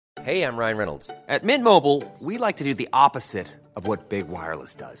Hey, I'm Ryan Reynolds. At Mint Mobile, we like to do the opposite of what Big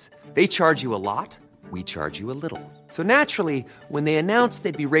Wireless does. They charge you a lot, we charge you a little. So naturally, when they announced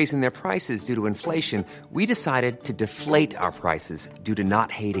they'd be raising their prices due to inflation, we decided to deflate our prices due to not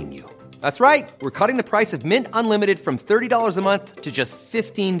hating you. That's right. We're cutting the price of Mint Unlimited from $30 a month to just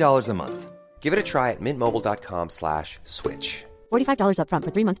 $15 a month. Give it a try at mintmobile.com/switch. $45 up front for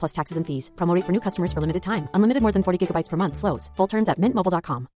 3 months plus taxes and fees. Promo rate for new customers for limited time. Unlimited more than 40 gigabytes per month. Slows full terms at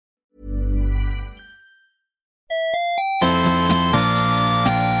mintmobile.com.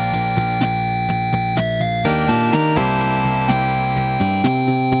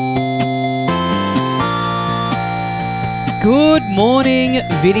 Good morning,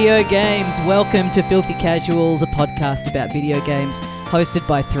 video games. Welcome to Filthy Casuals, a podcast about video games, hosted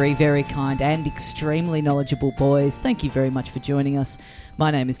by three very kind and extremely knowledgeable boys. Thank you very much for joining us. My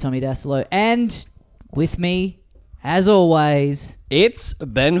name is Tommy Dasilo, and with me, as always, it's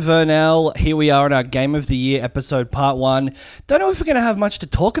Ben Vernell. Here we are in our Game of the Year episode part 1. Don't know if we're going to have much to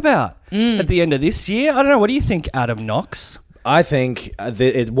talk about at the end of this year. I don't know. What do you think, Adam Knox? I think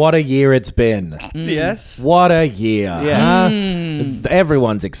what a year it's been. Yes. What a year. Yes.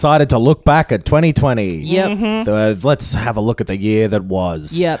 Everyone's excited to look back at 2020. Yep. Let's have a look at the year that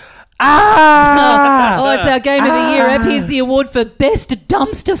was. Yep. Ah! It's our Game of the Year. Here's the award for Best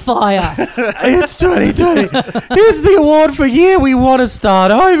Dumpster Fire. It's 2020. Here's the award for year we want to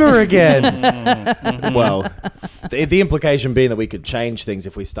start over again. Well, the implication being that we could change things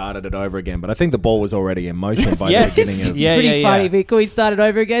if we started it over again, but I think the ball was already in motion by Yes. the beginning of... Pretty funny, but can we start it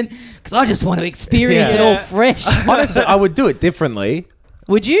over again? Because I just want to experience it all fresh. Honestly, I would do it differently.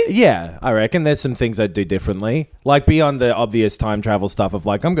 Would you? Yeah, I reckon there's some things I'd do differently. Like beyond the obvious time travel stuff of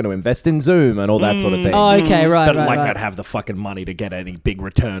like, I'm going to invest in Zoom and all that sort of thing. Oh, okay, right, Don't right. I'd have the fucking money to get any big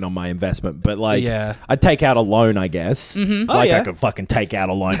return on my investment. But like, Yeah. I'd take out a loan, I guess. yeah. I could fucking take out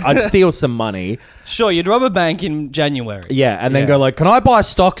a loan. I'd steal some money. Sure, you'd rob a bank in January. Yeah, and then Yeah. go like, can I buy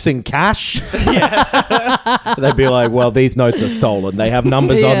stocks in cash? They'd be like, well, these notes are stolen. They have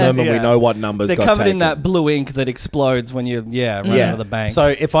numbers on them and we Yeah. know what numbers They're got covered taken. in that blue ink that explodes when you, run out of the bank. So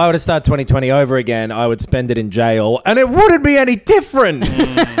if I were to start 2020 over again, I would spend it in jail, and it wouldn't be any different.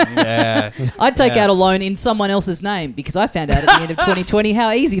 yeah. I'd take out a loan in someone else's name because I found out at the end of 2020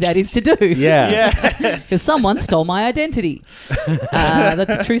 how easy that is to do. Yeah. Because someone stole my identity.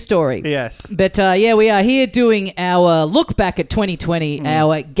 That's a true story. Yes. But we are here doing our look back at 2020,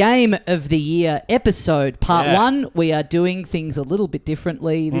 our Game of the Year episode, part 1. We are doing things a little bit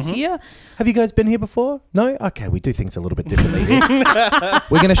differently this year. Have you guys been here before? No? Okay, we do things a little bit differently here.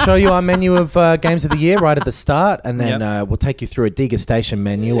 We're going to show you our menu of games of the year right at the start, and then we'll take you through a degustation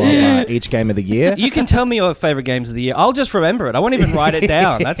menu of each game of the year. You can tell me your favourite games of the year. I'll just remember it. I won't even write it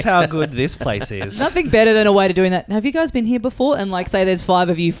down. That's how good this place is. Nothing better than a way to doing that. Have you guys been here before? And like, say there's 5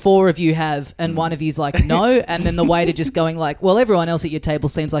 of you, 4 of you have, and one of you's like, no. And then the way to just going like, well, everyone else at your table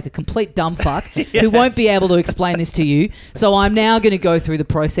seems like a complete dumb fuck who won't be able to explain this to you. So I'm now going to go through the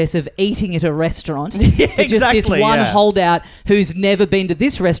process of eating at a restaurant for just this one holdout who's never been to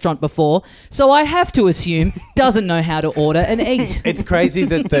this restaurant before. So I have to assume doesn't know how to order and eat. It's crazy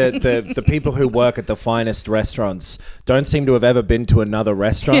that the people who work at the finest restaurants don't seem to have ever been to another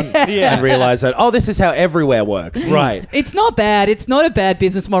restaurant and realize that, oh, this is how everywhere works. Right. It's not bad. It's not a bad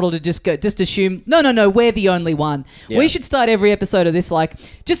business model to just assume, no, we're the only one. Yeah. We should start every episode of this like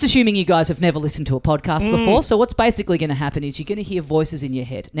just assuming you guys have never listened to a podcast before. So what's basically going to happen is you're going to hear voices in your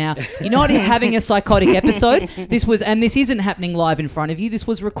head. Now, you're not having a psychotic episode. This isn't happening live in front of you. This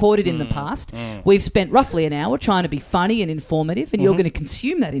was recorded in the past. We've spent roughly an hour trying to be funny and informative, and you're going to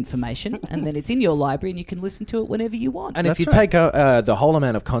consume that information, and then it's in your library and you can listen to it whenever you want. And if you take the whole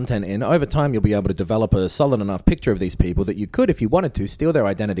amount of content in, over time you'll be able to develop a solid enough picture of these people that you could, if you wanted to, steal their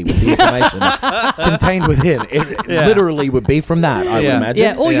identity with the information contained within. It literally would be from that, I would imagine.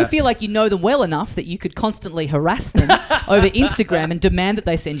 Yeah, or you feel like you know them well enough that you could constantly harass them over Instagram and demand that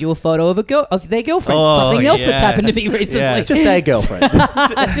they send you a photo of their girlfriend. Something else that's happened to me recently. Yes. Just a girlfriend.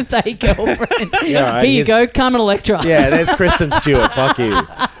 Just a girlfriend. Yeah, right. Here you go, Carmen Electra. Yeah, there's Kristen Stewart. Fuck you.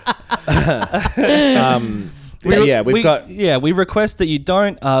 We request that you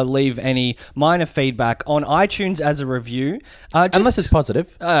don't leave any minor feedback on iTunes as a review, unless it's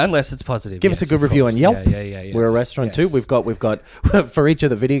positive. Unless it's positive, Give us a good review on Yelp. Yeah. We're a restaurant too. We've got for each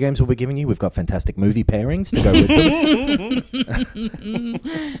of the video games we'll be giving you, we've got fantastic movie pairings to go with them.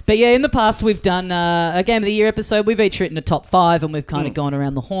 But yeah, in the past we've done a Game of the Year episode. We've each written a top 5 and we've kind of gone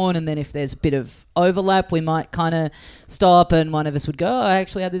around the horn, and then if there's a bit of overlap, we might kind of stop and one of us would go, oh,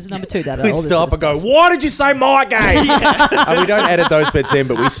 actually, this is number 2. We'd stop and go, why did you say mine? tie game. And we don't edit those bits in,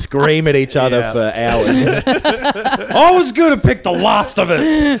 but we scream at each other for hours. I was going to pick The Last of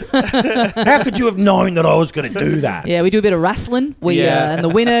Us. How could you have known that I was going to do that? Yeah, we do a bit of wrestling. And the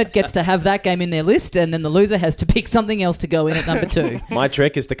winner gets to have that game in their list, and then the loser has to pick something else to go in at number 2. My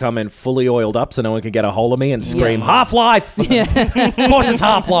trick is to come in fully oiled up so no one can get a hold of me and scream, Half-Life! Of course it's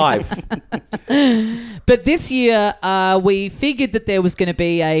Half-Life. But this year, we figured that there was going to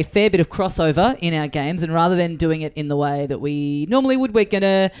be a fair bit of crossover in our games, and rather than doing it in the way that we normally would, we're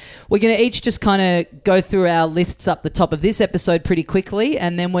gonna each just kind of go through our lists up the top of this episode pretty quickly,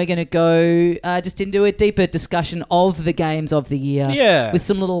 and then we're gonna go just into a deeper discussion of the games of the year, with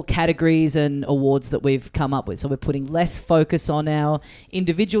some little categories and awards that we've come up with. So we're putting less focus on our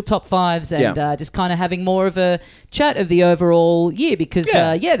individual top 5s and just kind of having more of a chat of the overall year, because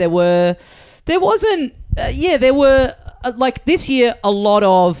there were like this year a lot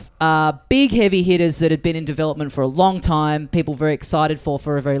of big heavy hitters that had been in development for a long time, people very excited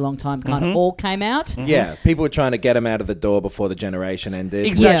for a very long time, kind of all came out. Yeah, people were trying to get them out of the door before the generation ended.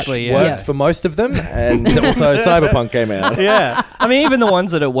 Exactly, which worked for most of them, and also Cyberpunk came out. Yeah. I mean, even the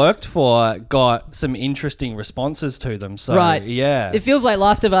ones that it worked for got some interesting responses to them. So, Right. yeah. It feels like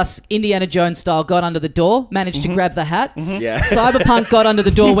Last of Us, Indiana Jones style, got under the door, managed to grab the hat. Yeah. Cyberpunk got under the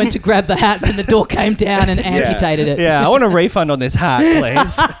door, went to grab the hat, and the door came down and amputated it. Yeah, I want a refund on this hat,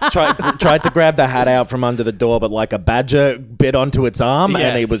 please. Tried to grab the hat out from under the door, but like a badger bit onto its arm,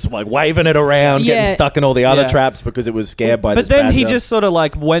 and he was like waving it around, getting stuck in all the other traps because it was scared by this badger. But then he just sort of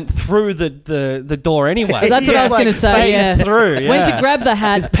like went through the door anyway. That's what I was going to say. Phased through. Went to grab the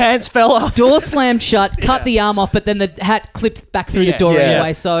hat. His pants fell off. Door slammed shut, cut the arm off, but then the hat clipped back through the door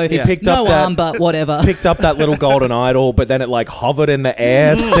anyway. So he picked no up that, arm, but whatever. Picked up that little golden idol, but then it like hovered in the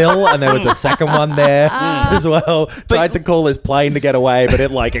air still, and there was a second one there as well. Tried to call his plane to get away, but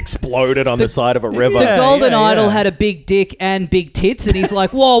it like exploded on the side of a river. The golden idol had a big dick and big tits, and he's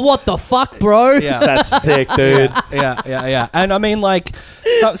like, "Whoa, what the fuck, bro?" Yeah. That's sick, dude. Yeah. And I mean, like,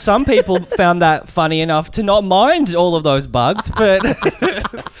 some people found that funny enough to not mind all of those bugs, but...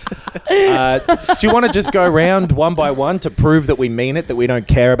 Do you want to just go around one by one to prove that we mean it, that we don't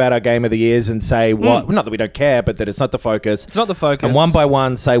care about our game of the years, and say what? Not that we don't care, but that it's not the focus. It's not the focus. And one by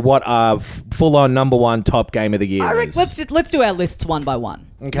one, say what our full-on number one top game of the year is. Let's do our lists one by one.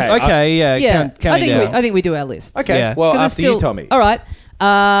 Okay. Yeah, Count I think we do our lists. Okay. Yeah. Well, 'Cause after you, Tommy. All right.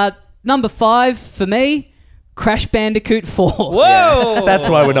 Number 5 for me, Crash Bandicoot 4. Whoa! That's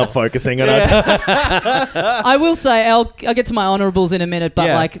why we're not focusing on it. I will say, I'll get to my honourables in a minute, but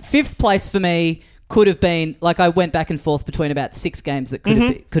like 5th place for me could have been, like, I went back and forth between about 6 games that could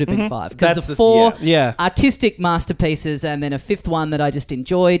have been 5. Because the 4 artistic masterpieces, and then a 5th one that I just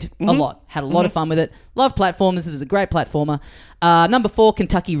enjoyed a lot. Had a lot of fun with it. Love platformers. This is a great platformer. Number 4,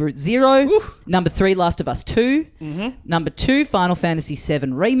 Kentucky Route Zero. Number 3, Last of Us 2. Number 2, Final Fantasy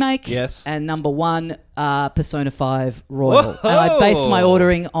VII Remake. Yes. And number 1, Persona 5 Royal. And I based my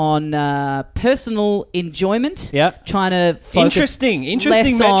ordering on personal enjoyment. Yep. Trying to focus Interesting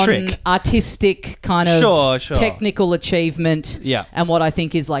less metric. on artistic kind of Sure. technical achievement. Yeah. And what I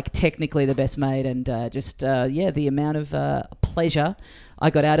think is like technically the best made, and the amount of pleasure I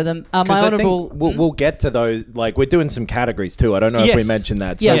got out of them. My honourable... We'll get to those. Like, we're doing some categories too. I don't know if we mentioned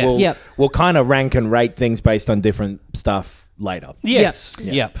that. So we'll kind of rank and rate things based on different stuff later. Yes.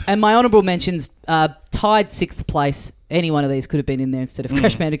 Yep. And my honourable mentions tied 6th place. Any one of these could have been in there instead of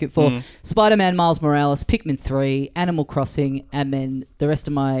Crash Bandicoot 4. Spider-Man Miles Morales, Pikmin 3, Animal Crossing, and then the rest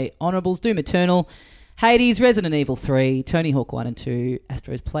of my honourables: Doom Eternal, Hades, Resident Evil 3, Tony Hawk 1 and 2,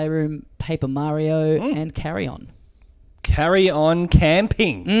 Astro's Playroom, Paper Mario, and Carry On. Carry On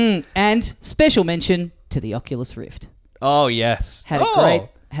Camping. And special mention to the Oculus Rift. Oh, yes. Had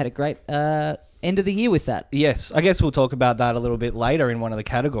a great end of the year with that. Yes, I guess we'll talk about that a little bit later in one of the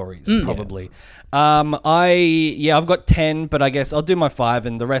categories, probably. I've got 10, but I guess I'll do my 5,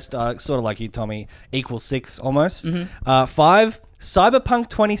 and the rest are sort of like you, Tommy, equal 6 almost. 5, Cyberpunk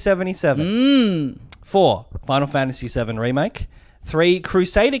 2077. 4, Final Fantasy VII Remake. 3,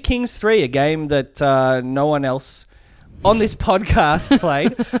 Crusader Kings 3, a game that no one else on this podcast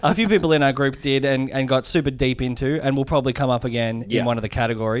played. A few people in our group did and got super deep into, and will probably come up again in one of the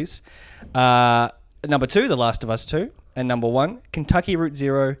categories. Number 2, The Last of Us 2. And number 1, Kentucky Route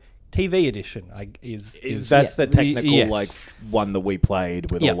Zero TV edition. That's the technical one that we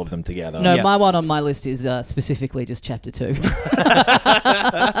played with all of them together. No, my one on my list is specifically just Chapter 2.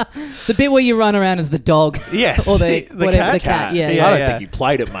 The bit where you run around as the dog. Yes. Or the cat. Yeah. I don't think you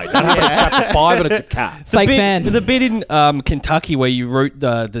played it, mate. That happened in Chapter 5 and it's a cat. Fake fan. The bit in Kentucky where you route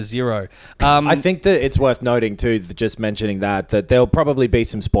the zero. I think that it's worth noting too, just mentioning that there'll probably be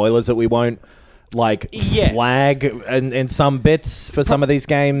some spoilers that we won't Yes. flag in some bits for some of these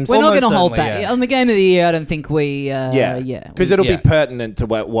games. We're not Almost going to hold certainly, back. yeah. On the game of the year, I don't think we... Yeah, yeah. because it'll Yeah. be pertinent to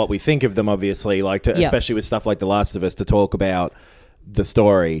what we think of them. Obviously, especially with stuff like The Last of Us, to talk about the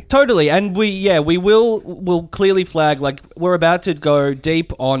story. Totally, and we'll clearly flag, like, we're about to go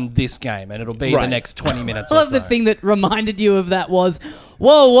deep on this game, and it'll be the Right. next 20 minutes I or love so. the thing that reminded you of that was,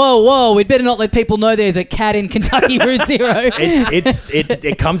 whoa, we'd better not let people know there's a cat in Kentucky Route Zero.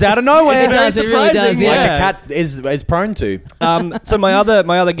 It comes out of nowhere. It does, it really does, surprising, yeah. Like a cat is prone to. So my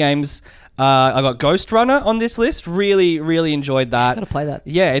other games, I got Ghost Runner on this list. Really, really enjoyed that. Gotta play that.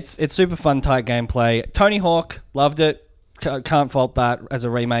 Yeah, it's super fun, tight gameplay. Tony Hawk, loved it. Can't fault that as a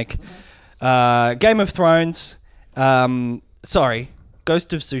remake. Game of Thrones. Ghost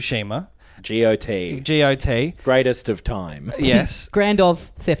of Tsushima. GOT. GOT. Greatest of time. Yes. Grand of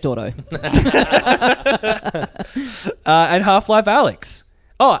Theft Auto. And Half-Life Alyx.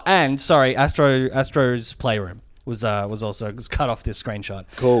 Oh, and Astro's Playroom was cut off this screenshot.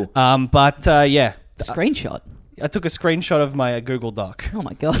 Cool. Yeah, Screenshot. I took a screenshot of my Google Doc. Oh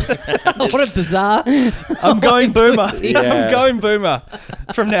my god. What a bizarre... I'm going boomer. Yeah. I'm going boomer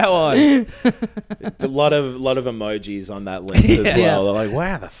from now on. A lot of emojis on that list as well. Yes. They're like,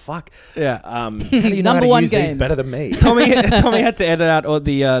 wow, the fuck. Yeah. How do you know Number how to one use these game. better than me? Tommy had to edit out all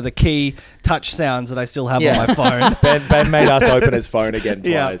the key touch sounds that I still have on my phone. Ben made us open his phone again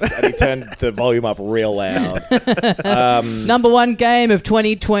Yeah. twice, and he turned the volume up real loud. Number one game of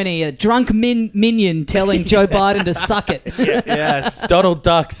 2020. A drunk minion telling Joe Biden to suck it. Yes. Donald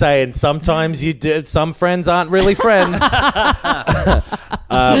Duck saying, "Sometimes some friends aren't really friends."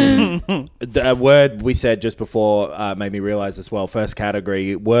 The word we said just before made me realize as well. First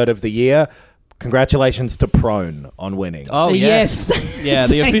category, word of the year. Congratulations to Prone on winning. Oh, yes. Yes. Yeah,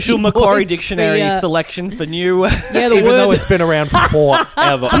 the Thank official you, Macquarie boys. Dictionary The, selection for new... Yeah, the Even word... though it's been around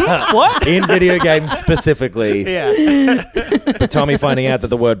forever. What? In video games specifically. Yeah. But Tommy finding out that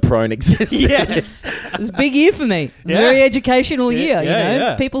the word prone exists. Yes. It's a big year for me. It's Yeah. a very educational year, you yeah, know?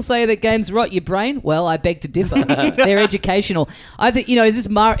 yeah. People say that games rot your brain. Well, I beg to differ. They're educational. I think,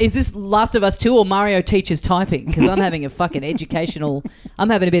 is this Last of Us 2 or Mario teaches typing? Because I'm having a fucking educational... I'm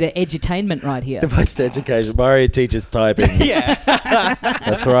having a bit of edutainment right here. The most education. Mario teaches typing. Yeah.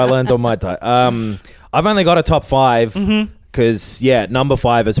 That's where I learned on my type. I've only got a top 5 because, number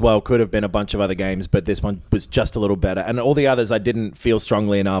 5 as well could have been a bunch of other games, but this one was just a little better. And all the others I didn't feel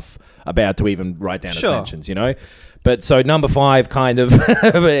strongly enough about to even write down as mentions, you know? But so number 5 kind of,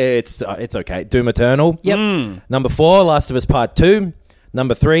 it's okay. Doom Eternal. Yep. Number 4, Last of Us Part 2.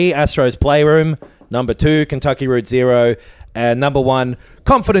 Number 3, Astro's Playroom. Number 2, Kentucky Route Zero. And number 1,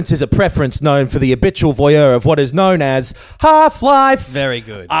 confidence is a preference known for the habitual voyeur of what is known as Half-Life. Very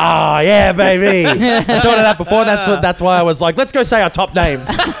good. Ah, yeah, baby. I thought of that before. That's why I was like, let's go say our top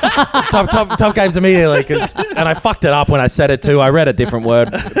names, top games immediately. And I fucked it up when I said it too. I read a different word,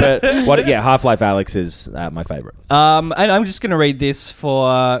 but Half-Life Alyx is my favorite. And I'm just going to read this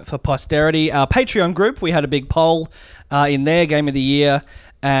for posterity. Our Patreon group, we had a big poll in their Game of the Year.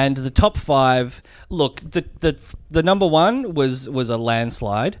 And the top 5, look, the number 1 was a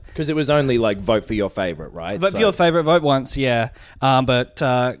landslide. Because it was only like vote for your favorite, right? Vote for your favorite, vote once, yeah. But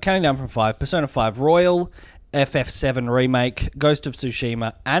counting down from 5, Persona 5 Royal, FF7 Remake, Ghost of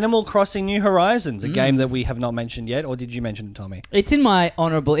Tsushima, Animal Crossing New Horizons, a game that we have not mentioned yet. Or did you mention it, Tommy? It's in my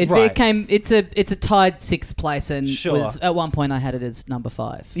honourable. It Right. came. It's a tied 6th place, and Sure. was at one point I had it as number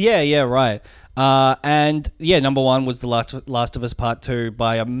 5. Yeah, right. Number 1 was The Last of Us Part 2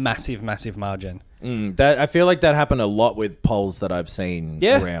 by a massive, massive margin. That I feel like that happened a lot with polls that I've seen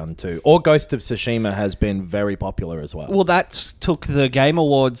Yeah. around too. Or Ghost of Tsushima has been very popular as well. Well, that took the Game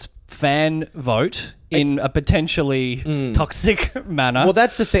Awards fan vote in a potentially toxic manner. Well,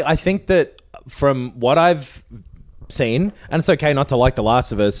 that's the thing. I think that from what I've seen, and it's okay not to like The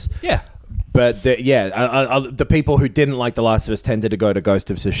Last of Us. Yeah. But the people who didn't like The Last of Us tended to go to Ghost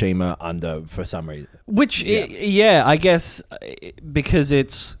of Tsushima under for some reason. Which, I guess because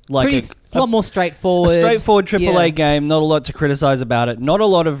it's like It's a lot more straightforward. a straightforward AAA Yeah. game, not a lot to criticize about it, not a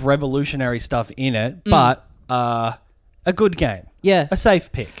lot of revolutionary stuff in it, but a good game. Yeah. A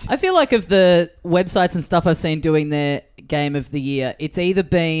safe pick. I feel like of the websites and stuff I've seen doing their Game of the Year, it's either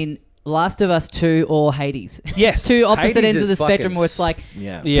been Last of Us 2 or Hades. Yes. Two opposite Hades ends of is the spectrum fucking where it's like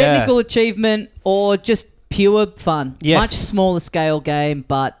yeah. Yeah. technical achievement or just pure fun. Yes. Much smaller scale game,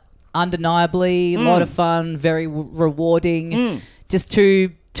 but undeniably a lot of fun, very rewarding. Just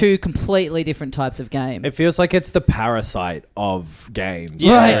two completely different types of game. It feels like it's the Parasite of games.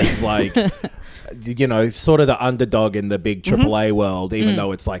 Right. Where it's like, sort of the underdog in the big AAA world, even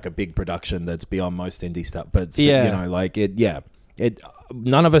though it's like a big production that's beyond most indie stuff. But,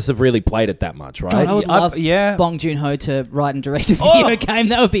 none of us have really played it that much, right? God, I would love yeah. Bong Joon-ho to write and direct a video game.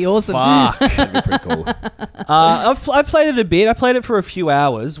 That would be awesome. Fuck. That'd be pretty cool. I've played it a bit. I played it for a few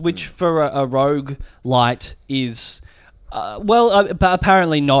hours, which for a rogue light is, but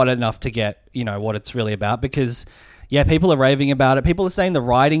apparently not enough to get what it's really about because. Yeah, people are raving about it. People are saying the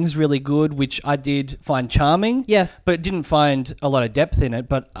writing's really good, which I did find charming. Yeah. But didn't find a lot of depth in it.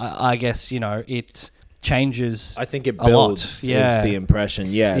 But I guess, it changes I think it a lot. builds Yeah. is the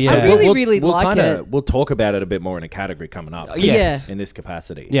impression. Yeah. Yeah. So I really we'll like it. We'll talk about it a bit more in a category coming up. Yes. In this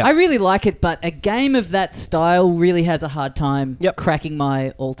capacity. Yeah. I really like it, but a game of that style really has a hard time cracking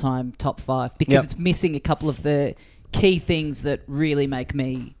my all-time top 5 because it's missing a couple of the key things that really make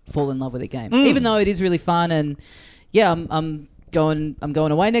me fall in love with a game. Even though it is really fun and I'm going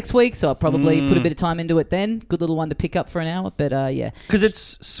away next week, so I'll probably put a bit of time into it then. Good little one to pick up for an hour, but yeah. Because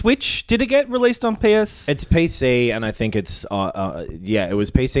it's Switch. Did it get released on PS? It's PC, and I think it's it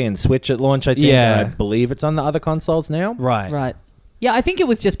was PC and Switch at launch. I think. Yeah. And I believe it's on the other consoles now. Right. Yeah, I think it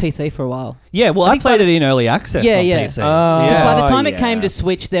was just PC for a while. Yeah, well, I think played it in early access on PC. Because by the time it yeah. came to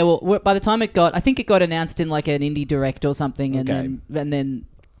Switch, by the time it got announced in like an indie direct or something, and then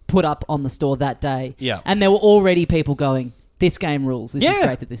put up on the store that day. Yeah. And there were already people going, this game rules. This is Yeah.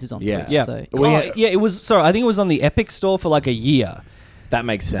 great that this is on Yeah. Switch. Yeah. So. It was. Sorry, I think it was on the Epic Store for like a year. That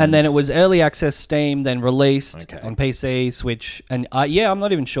makes sense. And then it was early access Steam, then released Okay. on PC, Switch, and I'm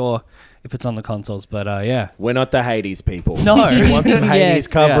not even sure if it's on the consoles, but yeah. We're not the Hades people. No. If you want some Hades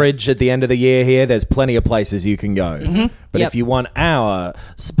Yeah. coverage at the end of the year here, there's plenty of places you can go. But Yep. if you want our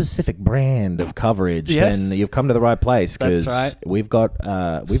specific brand of coverage, Yes. then you've come to the right place because That's right. we've got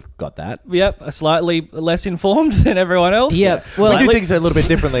that. Yep, slightly less informed than everyone else. Yep. We Well, do things a little bit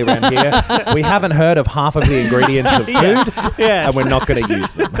differently around here. We haven't heard of half of the ingredients of food, Yes. and we're not going to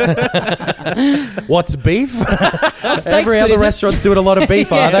use them. What's beef? steak's Every good, other is it? restaurat's doing a lot of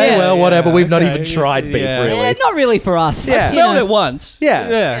beef, are they? Yeah, Well, whatever. We've not okay. even tried beef, Yeah. really. not really for us. Yeah. You Smelled know. it once.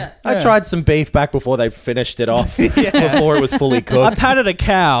 Yeah. I tried some beef back before they finished it off, before it was fully I cooked. patted a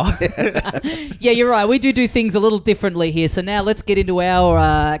cow. Yeah, you're right. We do things a little differently here. So now let's get into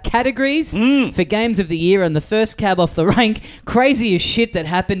our categories for Games of the Year. And the first cab off the rank, craziest shit that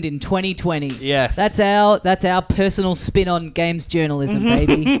happened in 2020. Yes. That's our personal spin on games journalism,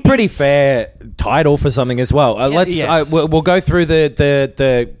 baby. Pretty fair title for something as well. Let's Yes. we'll go through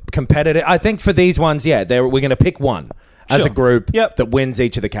the competitive. I think for these ones, we're going to pick one as a Sure. group Yep. that wins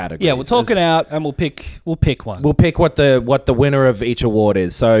each of the categories. Yeah, we'll talk it out and we'll pick one. We'll pick what the winner of each award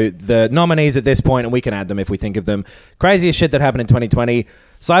is. So the nominees at this point, and we can add them if we think of them. Craziest shit that happened in 2020.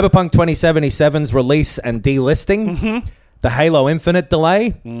 Cyberpunk 2077's release and delisting. The Halo Infinite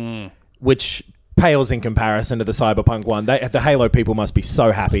delay, which pales in comparison to the Cyberpunk one. The Halo people must be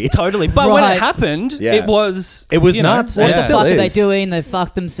so happy. Totally. But when Right. it happened, Yeah. it was nuts. What Yeah. the Still fuck are they is. doing? They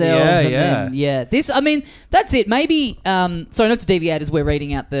fucked themselves. Yeah, and yeah. Then, this, I mean, that's it. Maybe, sorry, not to deviate as we're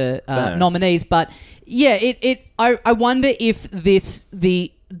reading out the No. nominees, but yeah, I wonder if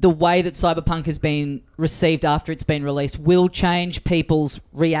the way that Cyberpunk has been received after it's been released will change people's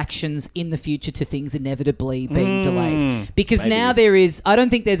reactions in the future to things inevitably being delayed. Because now I don't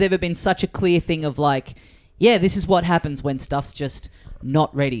think there's ever been such a clear thing of like, yeah, this is what happens when stuff's just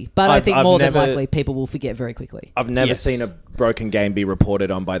not ready. But I think I've more never- than likely people will forget very quickly. I've never Yes. seen a broken game be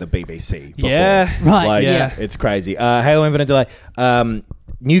reported on by the BBC before. Yeah. Right, Like, yeah. It's crazy. Halo Infinite delay.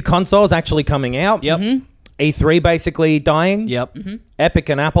 New consoles actually coming out. Yep. E3 basically dying. Yep. Epic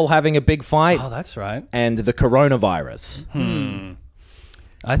and Apple having a big fight. Oh, that's right. And the coronavirus.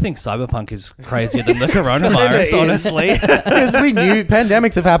 I think Cyberpunk is crazier than the coronavirus, honestly. Because we knew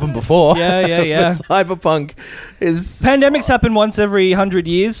pandemics have happened before. Yeah. But Cyberpunk is... Pandemics happen once every 100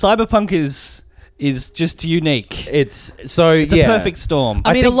 years. Cyberpunk is just unique. It's A perfect storm.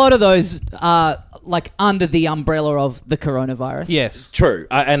 I mean, think- a lot of those are like under the umbrella of the coronavirus. Yes. True.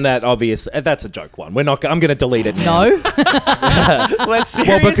 And that obviously... That's a joke one. I'm going to delete it now. No? Let's seriously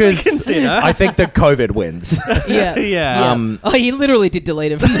Well, because consider. I think that COVID wins. Yeah. Yeah. Oh, you literally did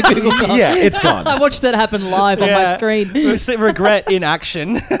delete it from the Google Doc. Yeah, it's gone. I watched that happen live on my screen. Regret in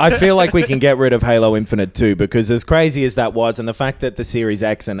action. I feel like we can get rid of Halo Infinite too, because as crazy as that was, and the fact that the Series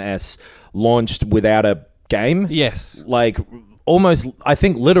X and S launched without a game, Yes. like almost, I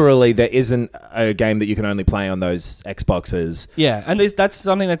think literally there isn't a game that you can only play on those Xboxes. Yeah, and that's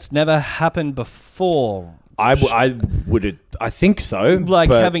something that's never happened before. I think so. Like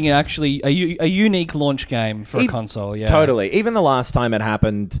but having a unique launch game for a E- console. Yeah. Totally. Even the last time it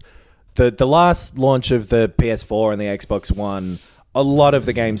happened, the last launch of the PS4 and the Xbox One, a lot of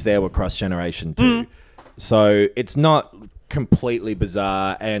the games there were cross-generation too. So it's not completely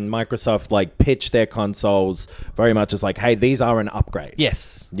bizarre, and Microsoft like pitched their consoles very much as like, hey, these are an upgrade.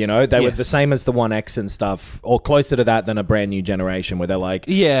 Yes. You know, they were Yes. the same as the One X and stuff, or closer to that than a brand new generation, where they're like,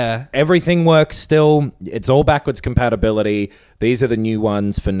 Yeah. everything works still. It's all backwards compatibility. These are the new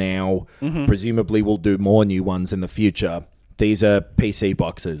ones for now. Presumably, we'll do more new ones in the future. These are PC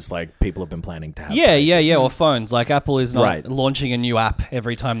boxes, like people have been planning to have. Yeah. Or phones. Like Apple is not Right. launching a new app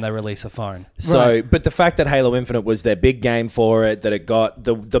every time they release a phone. So, but the fact that Halo Infinite was their big game for it, that it got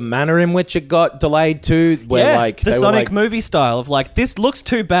the manner in which it got delayed too, where like the they were Sonic like, movie style of like, this looks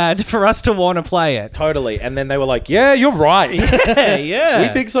too bad for us to want to play it. totally, and then they were like, yeah, you're right. Yeah. We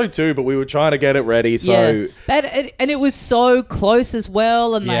think so too, but we were trying to get it ready. So and it was so close as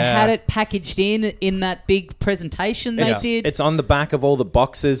well, and they Yeah. had it packaged in that big presentation they did. it's on the back of all the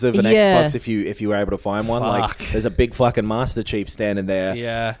boxes of an Yeah. Xbox if you were able to find one. Like, Fuck. there's a big fucking Master Chief standing there.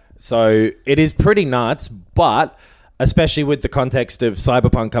 Yeah. So it is pretty nuts, but especially with the context of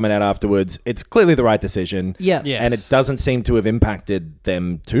Cyberpunk coming out afterwards, it's clearly the right decision. Yeah. Yes. And it doesn't seem to have impacted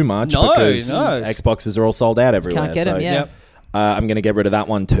them too much No, because no. Xboxes are all sold out everywhere. Can't get 'em, yeah. Yep. I'm going to get rid of that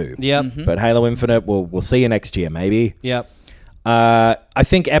one too. Yep. But Halo Infinite, we'll see you next year, maybe. Yep. I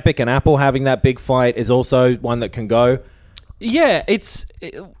think Epic and Apple having that big fight is also one that can go. Yeah,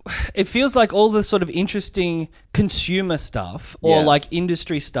 it feels like all the sort of interesting consumer stuff or Yeah. like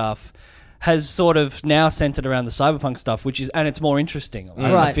industry stuff has sort of now centered around the Cyberpunk stuff, which is, and it's more interesting.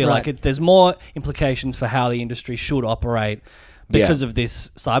 I Right, feel right. like there's more implications for how the industry should operate because Yeah. of this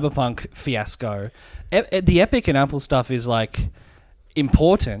Cyberpunk fiasco. The Epic and Apple stuff is like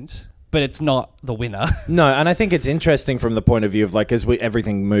important, but it's not the winner. No, and I think it's interesting from the point of view of like as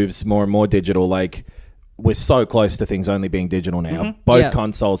everything moves more and more digital, like we're so close to things only being digital now. Both Yeah.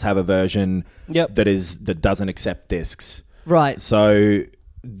 consoles have a version Yep. that doesn't accept discs. Right. So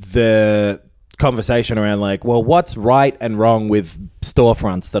the conversation around like, well, what's right and wrong with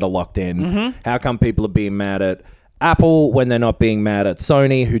storefronts that are locked in? How come people are being mad at Apple when they're not being mad at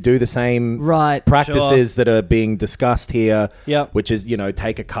Sony, who do the same Right. practices that are being discussed here, Yep. which is,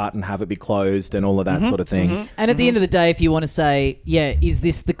 take a cut and have it be closed and all of that sort of thing. And at the end of the day, if you want to say, yeah, is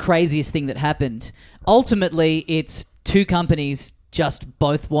this the craziest thing that happened? Ultimately, it's two companies just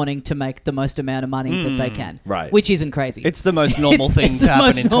both wanting to make the most amount of money that they can. Right. Which isn't crazy. It's the most normal thing it's to the happen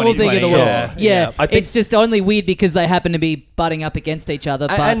most in normal thing in the 2020. world. Sure. Yeah. I think- It's just only weird because they happen to be butting up against each other.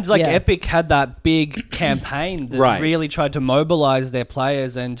 But, And like yeah. Epic had that big campaign that Right. really tried to mobilize their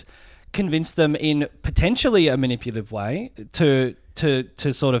players and convince them in potentially a manipulative way to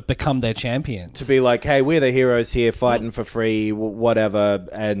sort of become their champions. To be like, hey, we're the heroes here fighting for free, whatever.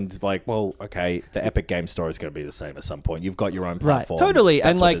 And like, well, okay, the Epic Game Store is going to be the same at some point. You've got your own Right. platform. Totally, That's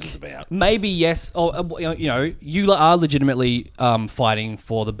and what like this is about. maybe yes, or you are legitimately fighting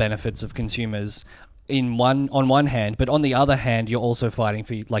for the benefits of consumers on one hand, but on the other hand, you're also fighting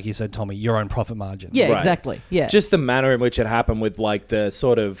for, like you said, Tommy, your own profit margin. Yeah, Right. exactly. Yeah. Just the manner in which it happened with like the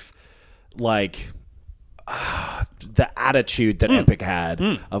sort of like the attitude that Epic had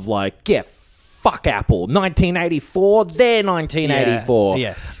of like, yeah, fuck Apple, 1984, they're 1984. Yeah,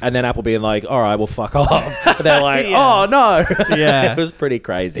 yes. And then Apple being like, all right, well, fuck off. They're like, oh, no. Yeah. It was pretty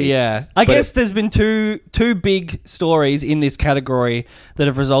crazy. Yeah, I But guess there's been two big stories in this category that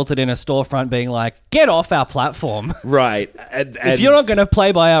have resulted in a storefront being like, get off our platform. Right. If you're not going to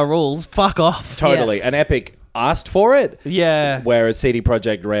play by our rules, fuck off. Totally. Yeah. And Epic asked for it. Yeah. Whereas CD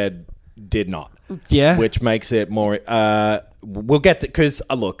Projekt Red did not. Yeah. Which makes it more. We'll get to. Because,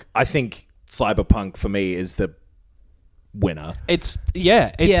 look, I think Cyberpunk for me is the winner. It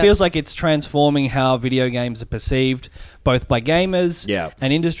Yeah. feels like it's transforming how video games are perceived, both by gamers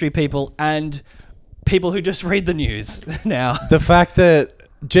and industry people and people who just read the news now. The fact that.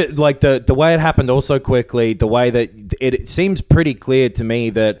 Like the way it happened also quickly, the way that it seems pretty clear to me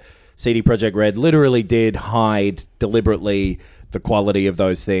that CD Projekt Red literally did hide deliberately the quality of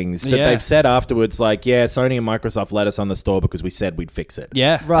those things that Yeah. they've said afterwards, like, yeah, Sony and Microsoft let us on the store because we said we'd fix it.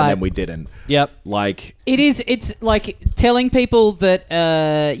 Yeah. Right. And then we didn't. Yep. Like, It's like telling people that,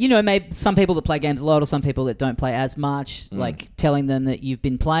 maybe some people that play games a lot or some people that don't play as much, like telling them that you've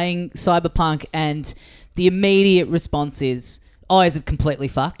been playing Cyberpunk and the immediate response is, oh, is it completely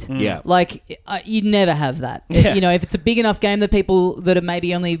fucked? Yeah. Like, you never have that. Yeah. If it's a big enough game that people that are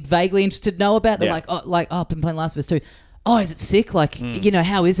maybe only vaguely interested know about, they're Yeah. oh, I've been playing Last of Us 2. Oh, is it sick? Like,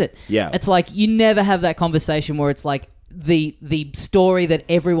 how is it? Yeah. It's like you never have that conversation where it's like the story that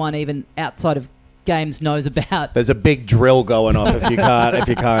everyone, even outside of games, knows about. there's a big drill going off if you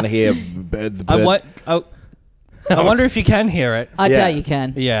can't hear the I wonder if you can hear it. I Yeah. doubt you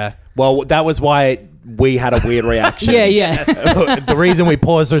can. Yeah. Well, that was why we had a weird reaction. Yeah. The reason we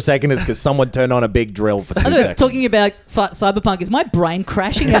paused for a second is because someone turned on a big drill for 2 seconds. Talking about Cyberpunk, is my brain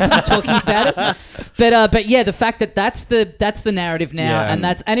crashing as I'm talking about it? But yeah, the fact that that's the narrative now,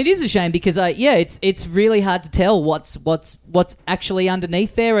 and it is a shame because it's really hard to tell what's actually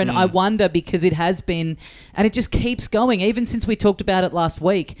underneath there, and I wonder because it has been, and it just keeps going even since we talked about it last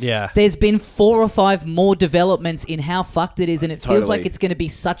week. Yeah, there's been 4 or 5 more developments in how fucked it is, and it feels Totally. like it's going to be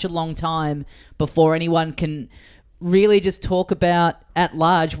such a long time before anyone can really just talk about at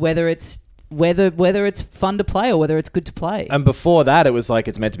large whether it's fun to play or whether it's good to play. And before that, it was like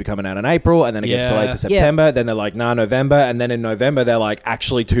it's meant to be coming out in April, and then it gets delayed to September. Then they're like, nah, November. And then in November, they're like,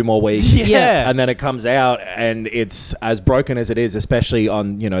 actually 2 more weeks. Yeah. And then it comes out, and it's as broken as it is, especially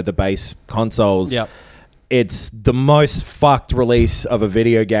on, the base consoles. Yep. It's the most fucked release of a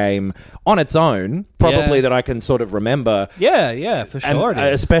video game on its own, probably that I can sort of remember. Yeah, for sure. And,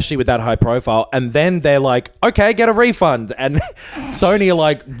 it is. especially with that high profile. And then they're like, okay, get a refund. And Sony are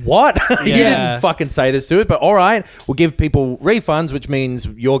like, what? You didn't fucking say this to it, but all right, we'll give people refunds, which means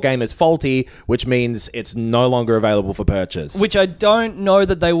your game is faulty, which means it's no longer available for purchase. Which I don't know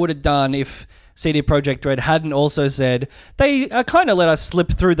that they would have done if CD Projekt Red hadn't also said they kind of let us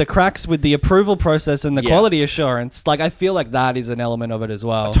slip through the cracks with the approval process and the quality assurance. Like, I feel like that is an element of it as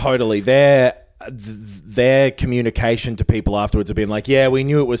well. Totally. Their communication to people afterwards have been like, yeah, we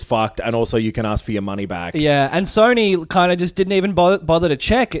knew it was fucked, and also you can ask for your money back. Yeah, and Sony kind of just didn't even bother to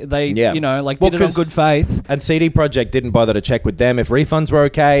check. They, did it on good faith. And CD Projekt didn't bother to check with them if refunds were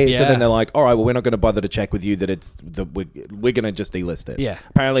okay. So then they're like, all right, well, we're not going to bother to check with you that we're going to just delist it. Yeah.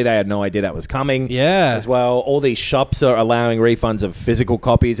 Apparently they had no idea that was coming. Yeah. As well. All these shops are allowing refunds of physical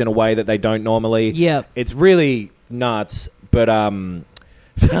copies in a way that they don't normally. Yeah. It's really nuts, but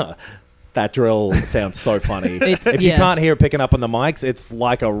that drill sounds so funny. If you can't hear it picking up on the mics, it's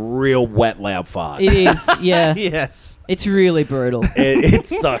like a real wet, loud fart. It is, yeah. Yes. It's really brutal. It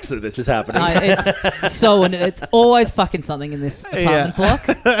sucks that this is happening. It's always fucking something in this apartment block.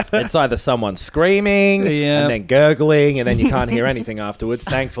 It's either someone screaming and then gurgling, and then you can't hear anything afterwards,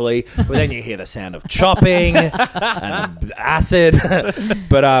 thankfully. But then you hear the sound of chopping and acid.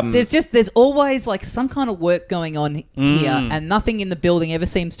 But there's always like some kind of work going on here, and nothing in the building ever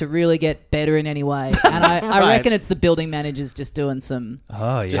seems to really get better in any way. And I reckon it's the building managers just doing some.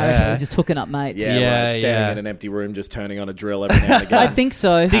 Oh yeah. He's just hooking up mates. Standing in an empty room, just turning on a drill every now and again. I think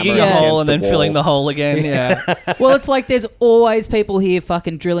so. Digging a hole and then filling the hole again. Yeah. Well, it's like there's always people here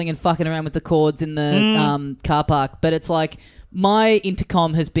fucking drilling and fucking around with the cords in the car park, but it's like my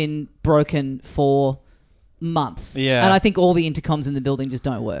intercom has been broken for months. Yeah. And I think all the intercoms in the building just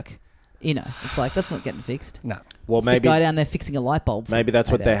don't work. It's like, that's not getting fixed. No. Well, it's maybe the guy down there fixing a light bulb. Maybe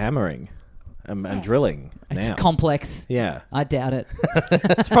that's what they're hammering and drilling. It's now. complex. Yeah. I doubt it.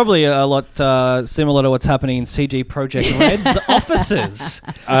 It's probably a lot similar to what's happening in CG Projekt Red's offices.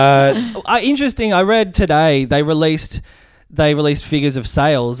 Interesting. I read today they released figures of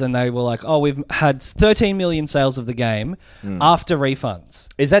sales, and they were like, oh, we've had 13 million sales of the game after refunds.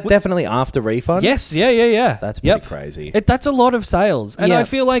 Is that definitely after refunds? Yes. Yeah. That's pretty crazy. That's a lot of sales. And I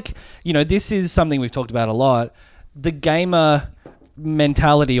feel like, this is something we've talked about a lot. The gamer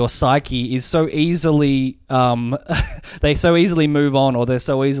mentality or psyche is so easily, they so easily move on, or they're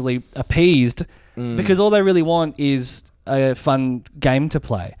so easily appeased because all they really want is a fun game to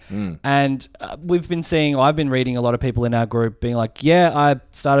play. And I've been reading a lot of people in our group being like, I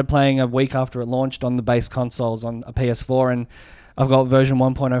started playing a week after it launched on the base consoles on a PS4, and I've got version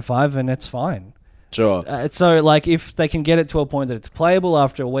 1.05 and it's fine. Sure. So, like, if they can get it to a point that it's playable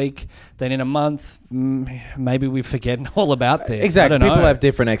after a week, then in a month, maybe we've forgotten all about this. Exactly. I don't know. People have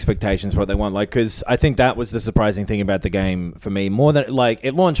different expectations for what they want. Like, because I think that was the surprising thing about the game for me. More than, like,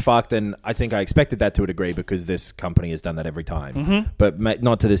 it launched fucked, and I think I expected that to a degree because this company has done that every time. But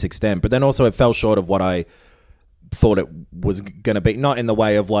not to this extent. But then also it fell short of what I thought it was going to be. Not in the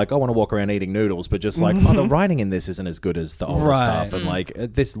way of, like, I want to walk around eating noodles, but just like, the writing in this isn't as good as the older stuff. And, like,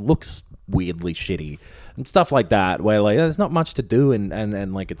 this looks weirdly shitty and stuff like that, where like there's not much to do,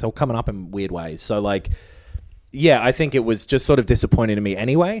 and like it's all coming up in weird ways. So like, I think it was just sort of disappointing to me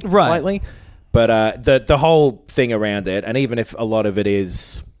anyway, slightly. But the whole thing around it, and even if a lot of it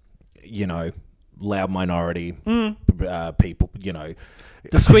is, loud minority people,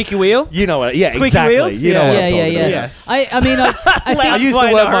 The squeaky wheel? You know what? Yeah, Squeaky exactly. wheels? You know Yeah. what Yeah, I'm yeah, talking yeah. about. Yes. I mean, I I think use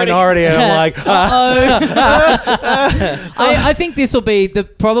the word minority and I'm like, I think this will be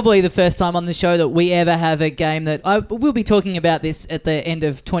probably the first time on the show that we ever have a game that we'll be talking about this at the end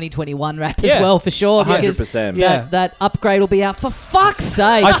of 2021 wrap as Yeah. well for sure. Because 100%. Yeah. that upgrade will be out for fuck's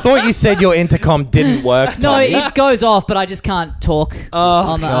sake. I thought you said your intercom didn't work. no, Tommy. it goes off, but I just can't talk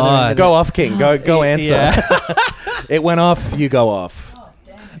on the other God. end of Go off, King. Go answer. Yeah. It went off. You go off.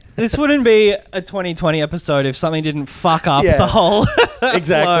 This wouldn't be a 2020 episode if something didn't fuck up Yeah. the whole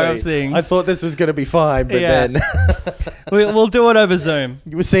Exactly. flow of things. I thought this was going to be fine, but Yeah. then We'll do it over Zoom.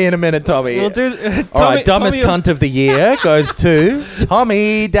 we'll see you in a minute, Tommy. We'll do. All right, dumbest cunt of the year goes to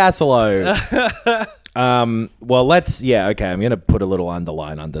Tommy Dasilo. Well, okay. I'm going to put a little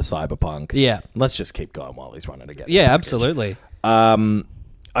underline under Cyberpunk. Yeah. Let's just keep going while he's running again. Yeah, absolutely.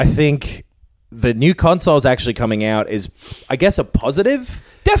 I think the new consoles actually coming out is, I guess, a positive.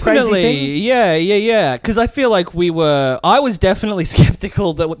 Definitely, crazy thing. yeah. Because I feel like I was definitely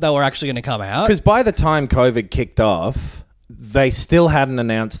skeptical that they were actually going to come out. Because by the time COVID kicked off, they still hadn't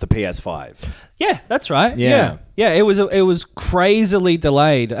announced the PS5. Yeah, that's right. Yeah. It was crazily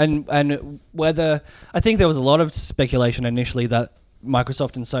delayed, and whether I think there was a lot of speculation initially that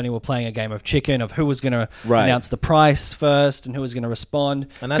Microsoft and Sony were playing a game of chicken of who was going to Right. announce the price first and who was going to respond.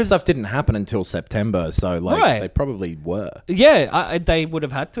 And that 'Cause- stuff didn't happen until September, so Right. they probably were. Yeah, they would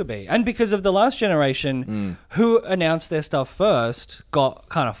have had to be. And because of the last generation, who announced their stuff first got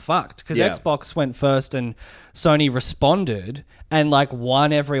kind of fucked. Because Yeah. Xbox went first and Sony responded and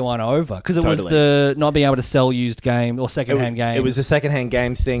won everyone over. Because it was Totally. the not being able to sell used game or secondhand games. It was the secondhand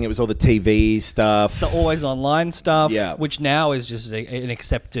games thing. It was all the TV stuff. the always online stuff, Yeah. which now is just an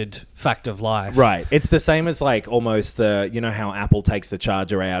accepted fact of life. Right. It's the same as almost you know how Apple takes the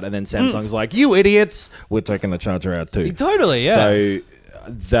charger out and then Samsung's like, you idiots, we're taking the charger out too. Totally, yeah. So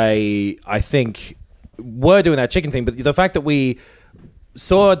they, I think, were doing that chicken thing. But the fact that we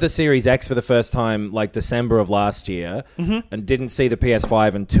saw the Series X for the first time December of last year and didn't see the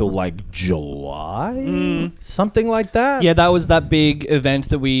PS5 until July, something like that. Yeah, that was that big event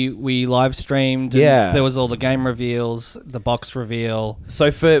that we live streamed. and Yeah. there was all the game reveals, the box reveal.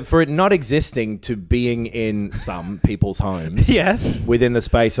 So for it not existing to being in some people's homes, Yes. within the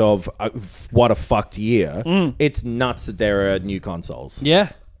space of what a fucked year, it's nuts that there are new consoles. Yeah.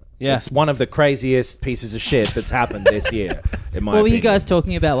 Yeah. It's one of the craziest pieces of shit that's happened this year, in my What were you opinion. guys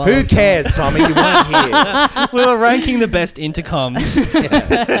talking about? While I Who was gone? cares, Tommy? You weren't here. We were ranking the best intercoms.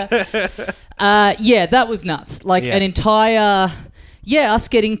 Yeah, that was nuts. An entire, us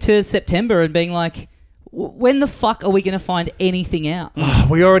getting to September and being like, when the fuck are we going to find anything out?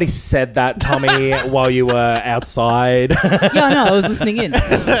 We already said that, Tommy, while you were outside. Yeah, I know. I was listening in.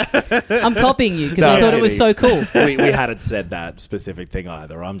 I'm copying you because No, I thought it was so cool. we hadn't said that specific thing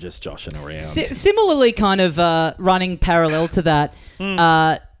either. I'm just joshing around. Similarly, kind of running parallel to that,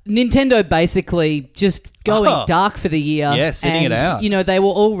 Nintendo basically just going dark for the year. Yeah, sitting it and, out. You know, they were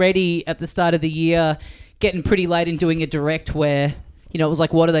already at the start of the year getting pretty late in doing a direct where, you know, it was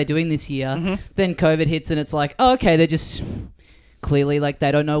like, what are they doing this year? Then COVID hits and it's like, oh, okay, they're just clearly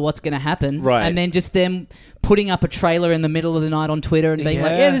they don't know what's going to happen. Right. And then just them putting up a trailer in the middle of the night on Twitter and being like,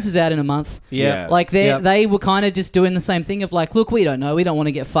 Yeah. yeah, this is out in a month. Yeah. They were kind of just doing the same thing of look, we don't know. We don't want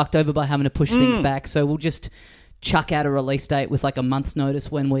to get fucked over by having to push things back. So we'll just chuck out a release date with a month's notice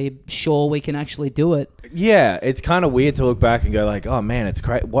when we're sure we can actually do it. Yeah, it's kind of weird to look back and go oh man, it's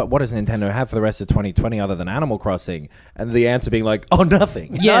crazy. What does Nintendo have for the rest of 2020 other than Animal Crossing? And the answer being oh,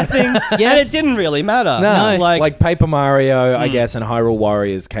 nothing. Yeah. And it didn't really matter. No, No. like Paper Mario, I guess, and Hyrule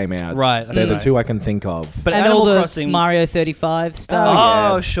Warriors came out. Right, They're the right. two I can think of. But And Animal all the Crossing. Mario 35 stuff.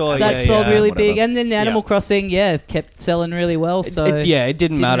 Oh, yeah. sure. That yeah, sold yeah. really whatever. big. And then Animal Yeah. Crossing, kept selling really well. So it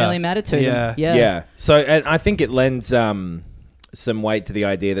didn't matter. really matter to them. Yeah. Yeah. So and I think it lends some weight to the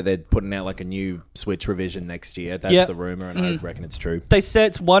idea that they're putting out a new Switch revision next year. That's Yeah. the rumor, and I reckon it's true. They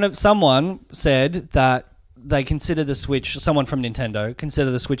said someone said that they consider the Switch. Someone from Nintendo consider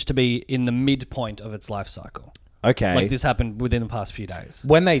the Switch to be in the midpoint of its life cycle. Okay. This happened within the past few days.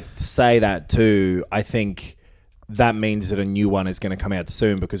 When they say that too, I think that means that a new one is going to come out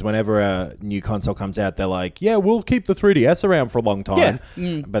soon, because whenever a new console comes out, they're like, yeah, we'll keep the 3DS around for a long time.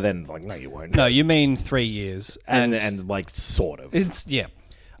 Yeah. But then no, you won't. No, you mean 3 years, and sort of. it's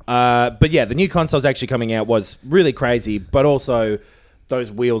But yeah, the new console's actually coming out was really crazy, but also those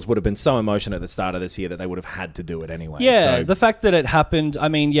wheels would have been so emotional at the start of this year that they would have had to do it anyway. Yeah, So, the fact that it happened. I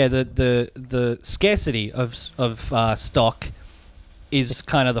mean, the scarcity of stock is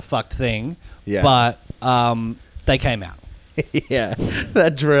kind of the fucked thing. Yeah. But they came out. Yeah,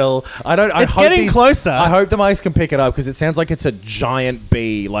 that drill. It's getting closer. I hope the mics can pick it up because it sounds like it's a giant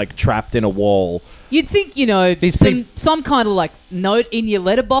bee like trapped in a wall. You'd think, some kind of like note in your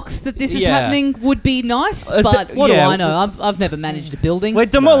letterbox that this is happening would be nice, but what do I know? I've never managed a building. We're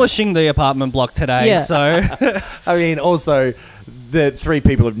demolishing the apartment block today, so... I mean, also... The 3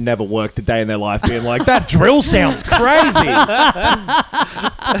 people have never worked a day in their life being like, that drill sounds crazy.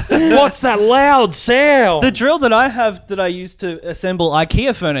 What's that loud sound? The drill that I have that I use to assemble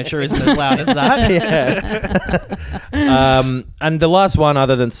IKEA furniture isn't as loud as that. And the last one,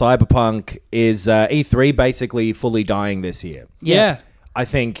 other than Cyberpunk, is E3 basically fully dying this year. Yeah. I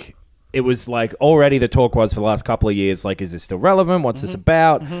think it was like already the talk was for the last couple of years, like, is this still relevant? What's this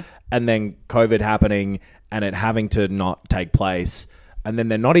about? And then COVID happening and it having to not take place. And then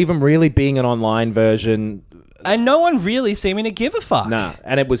they're not even really being an online version. And no one really seeming to give a fuck. Nah,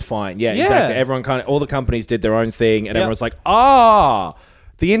 and it was fine. Yeah, exactly. Everyone all the companies did their own thing and everyone was like,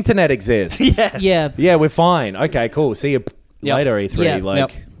 the internet exists. Yes. Yeah, we're fine. Okay, cool. See you later,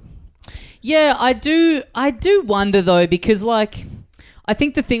 E3. Yeah, I do wonder though, because like, I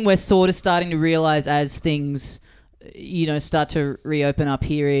think the thing we're sort of starting to realize as things, start to reopen up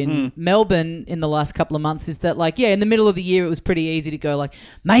here in Melbourne in the last couple of months is that like, in the middle of the year, it was pretty easy to go like,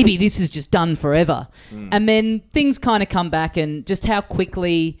 maybe this is just done forever. And then things kind of come back and just how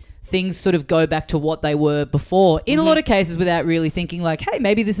quickly things sort of go back to what they were before in a lot of cases without really thinking like, hey,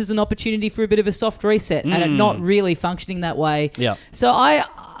 maybe this is an opportunity for a bit of a soft reset and it not really functioning that way. Yeah. So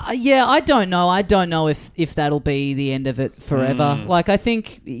I don't know. I don't know if that'll be the end of it forever. Like, I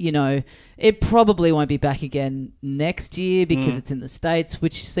think, it probably won't be back again next year because it's in the States,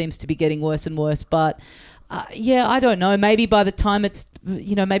 which seems to be getting worse and worse. But, I don't know. Maybe by the time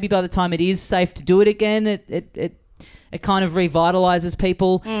it is safe to do it again, it kind of revitalizes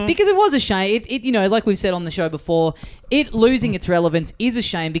people because it was a shame. It like we've said on the show before, it losing its relevance is a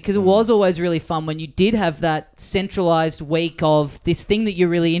shame because it was always really fun when you did have that centralized week of this thing that you're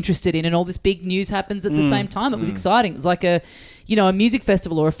really interested in and all this big news happens at the same time. It was exciting. It was like a music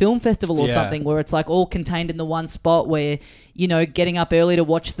festival or a film festival or something where it's like all contained in the one spot where, getting up early to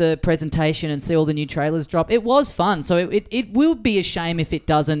watch the presentation and see all the new trailers drop. It was fun. So it will be a shame if it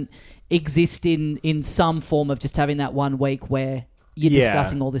doesn't exist in some form of just having that 1 week where you're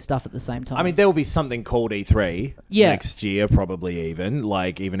discussing all this stuff at the same time. I mean, there will be something called E3 next year, probably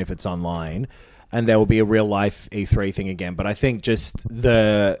even if it's online, and there will be a real life E3 thing again. But I think just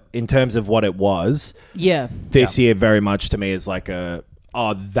in terms of what it was, this year very much to me is like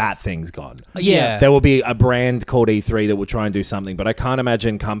that thing's gone. Yeah. There will be a brand called E3 that will try and do something, but I can't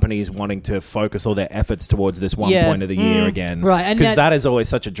imagine companies wanting to focus all their efforts towards this one point of the year again. Right. Because that is always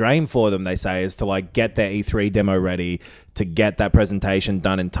such a drain for them, they say, is to like get their E3 demo ready, to get that presentation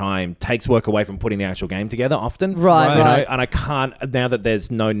done in time. Takes work away from putting the actual game together often. Right. And I can't, now that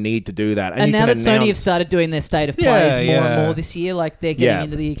there's no need to do that. And now that Sony have started doing their state of plays more and more this year, like they're getting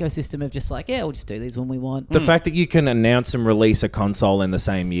into the ecosystem of just like, we'll just do these when we want. The fact that you can announce and release a console in the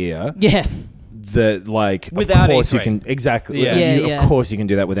same year. Yeah. Without of course E3. you can, exactly. Of course you can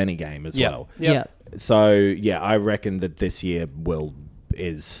do that with any game as well. Yeah. So, I reckon that this year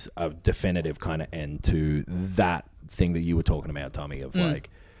is a definitive kind of end to that thing that you were talking about, Tommy, of like,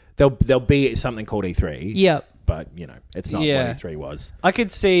 there'll be something called E3. Yeah. But, it's not what E3 was. I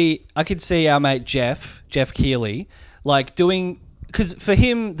could see our mate Jeff Keighley, like doing, because for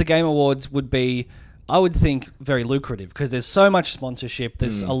him, the Game Awards would be, I would think, very lucrative because there's so much sponsorship.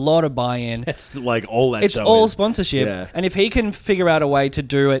 There's a lot of buy-in. It's like all that. It's all sponsorship. And if he can figure out a way to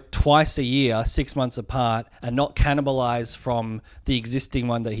do it twice a year, 6 months apart, and not cannibalize from the existing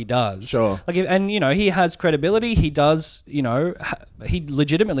one that he does. Sure. He has credibility. He does, he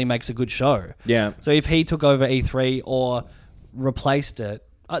legitimately makes a good show. Yeah. So if he took over E3 or replaced it,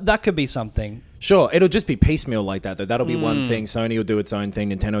 that could be something. Sure, it'll just be piecemeal like that, though. That'll be one thing. Sony will do its own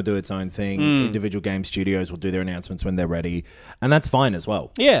thing. Nintendo will do its own thing. Individual game studios will do their announcements when they're ready. And that's fine as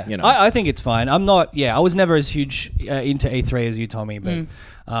well. Yeah, I think it's fine. I'm not... I was never as huge into E3 as you, Tommy, but...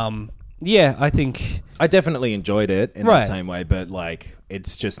 I think... I definitely enjoyed it in that same way, but, like,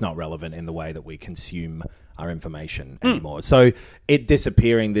 it's just not relevant in the way that we consume our information anymore. So it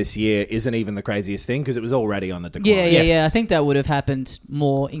disappearing this year isn't even the craziest thing because it was already on the decline. Yeah. I think that would have happened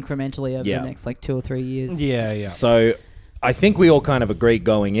more incrementally over the next like 2 or 3 years. Yeah. So I think we all kind of agreed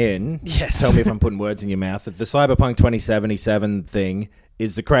going in. Yes. Tell me if I'm putting words in your mouth. That the Cyberpunk 2077 thing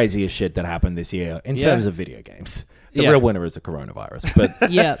is the craziest shit that happened this year in terms of video games. The real winner is the coronavirus. But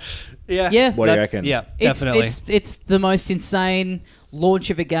Yeah. What do you reckon? Yeah, definitely. It's the most insane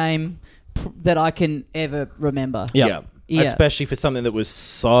launch of a game that I can ever remember. Yeah. Yeah. especially for something that was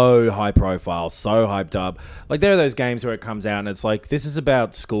so high profile, so hyped up. Like there are those games where it comes out and it's like, this is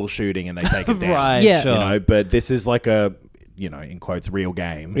about school shooting and they take it down. Right, Yeah. sure. You know, but this is like a, you know, in quotes, real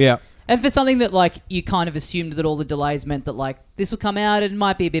game. Yeah. And for something that, like, you kind of assumed that all the delays meant that, like, this will come out, it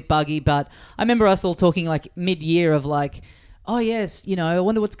might be a bit buggy, but I remember us all talking, like, mid-year of, like, oh, yes, you know, I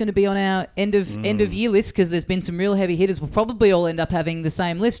wonder what's going to be on our end of year list, because there's been some real heavy hitters. We'll probably all end up having the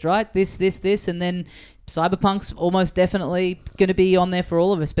same list, right? This, and then Cyberpunk's almost definitely going to be on there for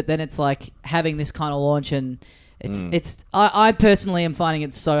all of us, but then it's, like, having this kind of launch and... I personally am finding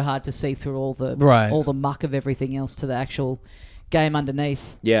it so hard to see through all the muck of everything else to the actual game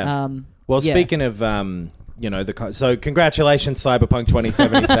underneath. Yeah. Yeah. Speaking of, you know, so congratulations, Cyberpunk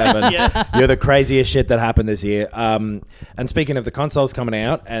 2077. Yes. You're the craziest shit that happened this year. And speaking of the consoles coming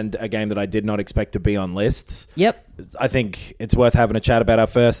out and a game that I did not expect to be on lists, Yep. I think it's worth having a chat about our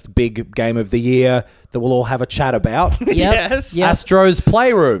first big game of the year that we'll all have a chat about. Yep. Yes. Yep. Astro's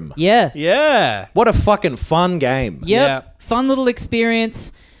Playroom. Yeah. Yeah. What a fucking fun game. Yep. Yeah. Fun little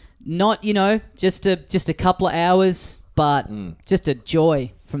experience. Not, you know, just a couple of hours, but just a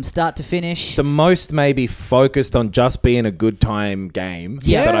joy from start to finish. The most maybe focused on just being a good time game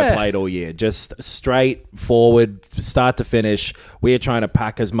Yeah. that I played all year. Just straightforward, start to finish. We are trying to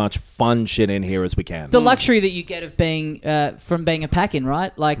pack as much fun shit in here as we can. The luxury that you get of being from being a pack-in,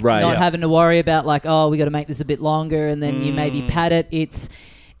 right? Like Right, not yeah. having to worry about like, oh, we got to make this a bit longer, and then you maybe pad it. It's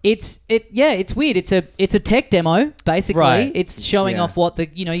weird. It's a tech demo basically. Right. It's showing Yeah. off what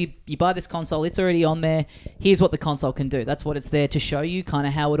you buy this console. It's already on there. Here's what the console can do. That's what it's there to show you, kind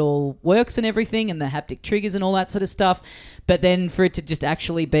of how it all works and everything, and the haptic triggers and all that sort of stuff. But then for it to just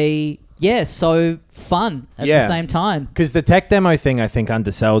actually be so fun at the same time. Because the tech demo thing, I think,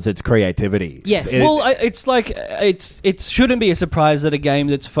 undersells its creativity. Yes. Well, it's like it shouldn't be a surprise that a game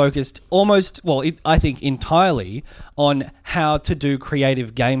that's focused I think entirely on how to do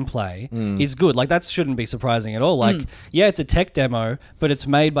creative gameplay is good. Like that shouldn't be surprising at all. Like, it's a tech demo, but it's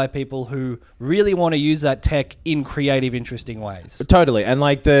made by people who really want to use that tech in creative, interesting ways. Totally. And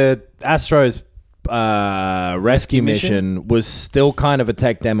like the Astro's rescue mission was still kind of a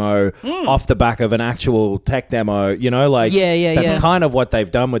tech demo off the back of an actual tech demo, you know, like that's kind of what they've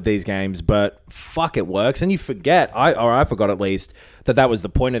done with these games, but fuck, it works. And you forget, I forgot at least, that was the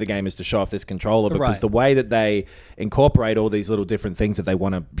point of the game, is to show off this controller, because the way that they incorporate all these little different things that they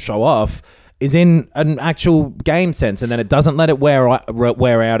want to show off is in an actual game sense, and then it doesn't let it wear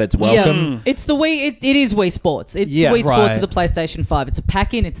out its welcome. Yeah. It's the Wii. It is Wii Sports. It's the Wii Sports of the PlayStation 5. It's a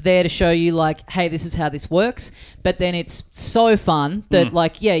pack-in. It's there to show you, like, hey, this is how this works. But then it's so fun that,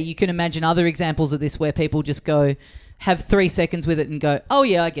 you can imagine other examples of this where people just go, have 3 seconds with it and go, oh,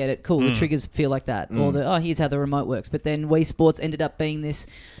 yeah, I get it. Cool. The triggers feel like that. Or here's how the remote works. But then Wii Sports ended up being this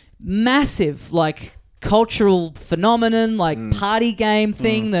massive, like, cultural phenomenon, like party game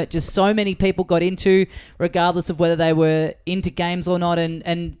thing that just so many people got into, regardless of whether they were into games or not.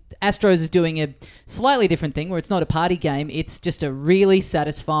 And Astros is doing a slightly different thing where it's not a party game. It's just a really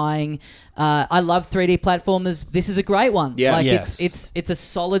satisfying. I love 3D platformers. This is a great one. Yeah. Like Yes. it's a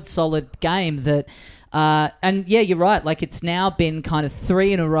solid game that. And yeah, you're right. Like it's now been kind of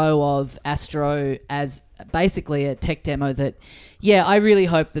 3 in a row of Astro as basically a tech demo that, I really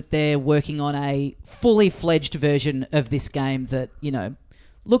hope that they're working on a fully fledged version of this game that,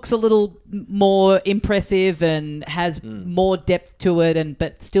 looks a little more impressive and has more depth to it,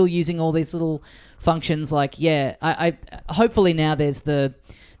 but still using all these little functions. Like, I hopefully now there's the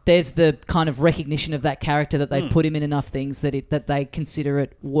kind of recognition of that character that they've put him in enough things that they consider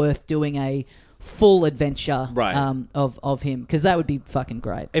it worth doing a full adventure of him, because that would be fucking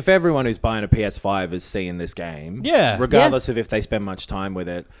great. If everyone who's buying a PS5 is seeing this game, regardless of if they spend much time with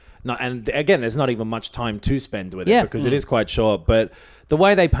it, and again, there's not even much time to spend with it because it is quite short, but the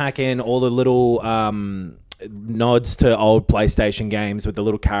way they pack in all the little nods to old PlayStation games with the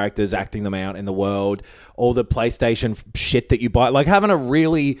little characters acting them out in the world, all the PlayStation shit that you buy, like having a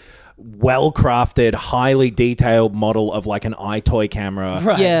really well-crafted, highly detailed model of like an iToy camera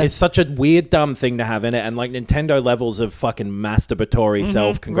is such a weird, dumb thing to have in it, and like Nintendo levels of fucking masturbatory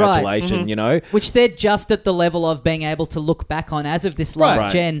self-congratulation, you know? Which they're just at the level of being able to look back on as of this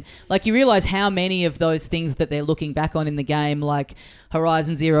last gen. Like you realize how many of those things that they're looking back on in the game, like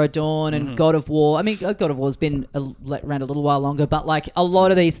Horizon Zero Dawn and God of War. I mean, God of War's been around a little while longer, but like a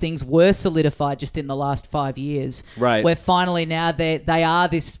lot of these things were solidified just in the last 5 years. Right. Where finally now they are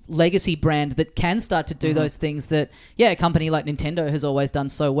this legacy legacy brand that can start to do those things that, a company like Nintendo has always done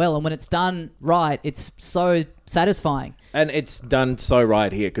so well. And when it's done right, it's so satisfying. And it's done so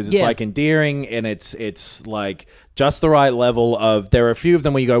right here because it's like endearing and it's like just the right level of. There are a few of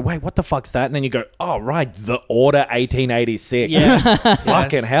them where you go, wait, what the fuck's that? And then you go, oh right, The Order 1886. Yes.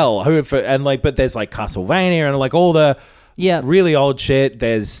 Fucking hell. But there's like Castlevania and like all the really old shit.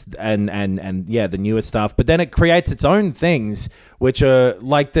 There's and the newer stuff. But then it creates its own things, which are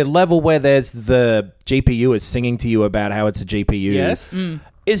like the level where there's the GPU is singing to you about how it's a GPU. Yes.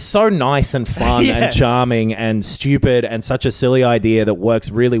 Is so nice and fun and charming and stupid and such a silly idea that works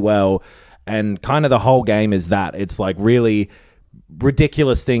really well. And kind of the whole game is that. It's like really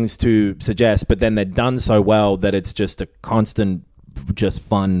ridiculous things to suggest, but then they're done so well that it's just a constant, just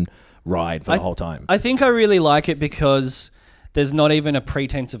fun ride for the whole time. I think I really like it because there's not even a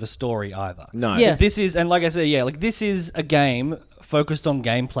pretense of a story either. No. Yeah. This is, and like I said, this is a game focused on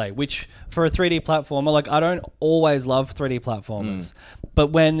gameplay, which for a 3D platformer, like I don't always love 3D platformers, but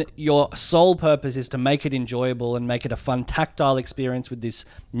when your sole purpose is to make it enjoyable and make it a fun tactile experience with this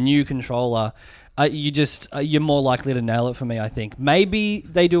new controller, you're more likely to nail it for me, I think. Maybe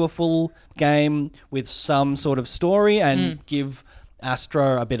they do a full game with some sort of story and give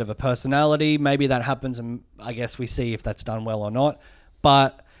Astro a bit of a personality. Maybe that happens and I guess we see if that's done well or not.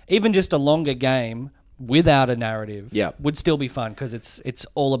 But even just a longer game without a narrative would still be fun because it's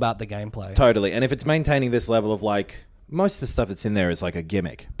all about the gameplay. Totally. And if it's maintaining this level of like, most of the stuff that's in there is like a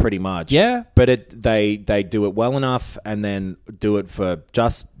gimmick, pretty much. Yeah. But they do it well enough and then do it for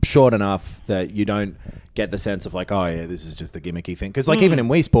just short enough that you don't get the sense of like, oh yeah, this is just a gimmicky thing. Because like even in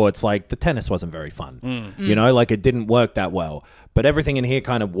Wii Sports, like the tennis wasn't very fun. You know, like it didn't work that well. But everything in here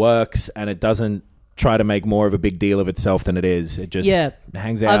kind of works and it doesn't try to make more of a big deal of itself than it is. It just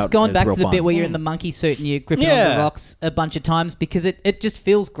hangs out. I've gone and it's back to real the fun. bit where you're in the monkey suit and you're gripping on the rocks a bunch of times because it just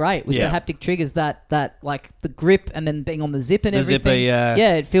feels great with the haptic triggers, that like the grip and then being on the zip and everything. Zipper,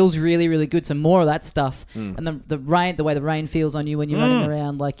 yeah, it feels really, really good. So more of that stuff. And the rain, the way the rain feels on you when you're running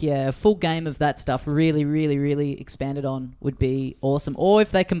around, like a full game of that stuff really, really, really expanded on would be awesome. Or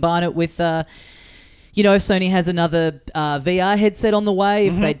if they combine it with if Sony has another VR headset on the way,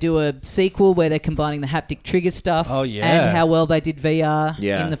 if they do a sequel where they're combining the haptic trigger stuff and how well they did VR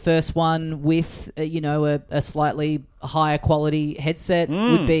in the first one with, a slightly higher quality headset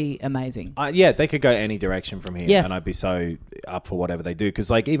would be amazing. They could go any direction from here and I'd be so up for whatever they do.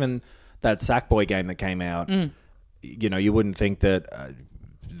 Because like even that Sackboy game that came out, you wouldn't think that...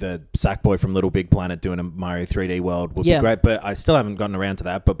 the Sackboy from Little Big Planet doing a Mario 3D World would be great, but I still haven't gotten around to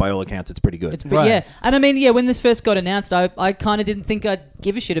that, but by all accounts it's pretty good. Yeah, and I mean, when this first got announced, I kind of didn't think I'd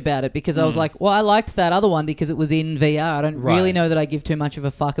give a shit about it because I was like, well, I liked that other one because it was in VR. I don't really know that I give too much of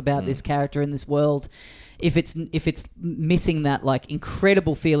a fuck about this character in this world if it's missing that like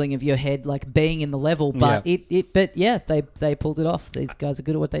incredible feeling of your head like being in the level, but they pulled it off. These guys are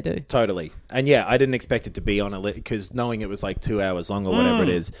good at what they do. Totally. And I didn't expect it to be on a because knowing it was like 2 hours long or whatever it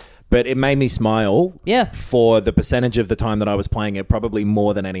is, but it made me smile. For the percentage of the time that I was playing it, probably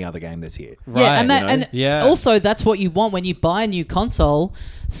more than any other game this year. And also that's what you want when you buy a new console.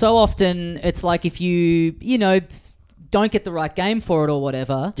 So often it's like if you don't get the right game for it or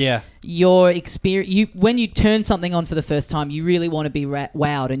whatever. Your experience, when you turn something on for the first time, you really want to be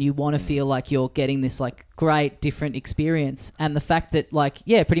wowed and you want to feel like you're getting this like great different experience. And the fact that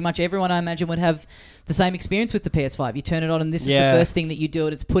pretty much everyone I imagine would have the same experience with the PS5. You turn it on and this is the first thing that you do.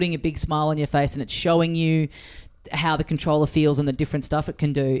 It's putting a big smile on your face and it's showing you how the controller feels and the different stuff it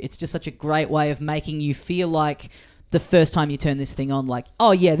can do. It's just such a great way of making you feel like the first time you turn this thing on, like,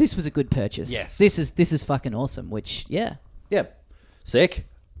 oh yeah, this was a good purchase. Yes. This is fucking awesome, which, Sick.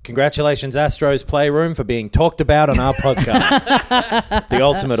 Congratulations, Astro's Playroom, for being talked about on our podcast. The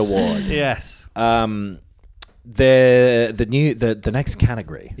ultimate award. Yes. The next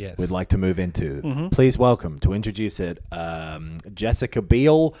category we'd like to move into. Please welcome, to introduce it, Jessica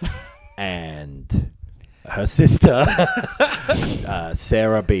Biel and her sister,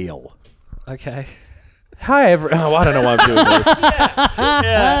 Sarah Biel. Okay. Hi, I don't know why I'm doing this.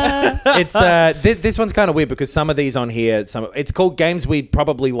 It's this one's kind of weird because some of these on here, it's called games we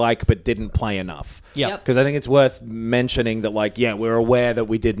probably like but didn't play enough. Because I think it's worth mentioning that, we're aware that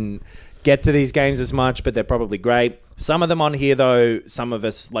we didn't get to these games as much, but they're probably great. Some of them on here, though, some of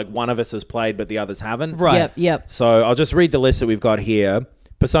us, one of us has played, but the others haven't. Right. Yep. So I'll just read the list that we've got here: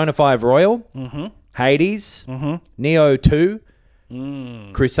 Persona 5 Royal, Hades, Neo 2.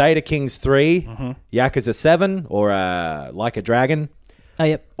 Crusader Kings 3, Yakuza 7, or Like a Dragon,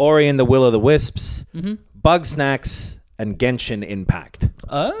 Ori and the Will of the Wisps, Bug Snacks, and Genshin Impact.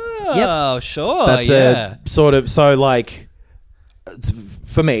 Oh, sure. That's a sort of,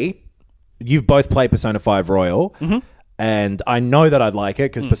 for me, you've both played Persona 5 Royal, and I know that I'd like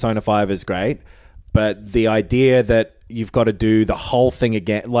it because Persona 5 is great, but the idea that you've got to do the whole thing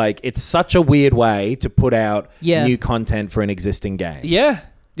again, like, it's such a weird way to put out new content for an existing game. Yeah,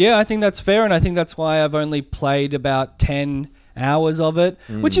 I think that's fair, and I think that's why I've only played about 10 hours of it,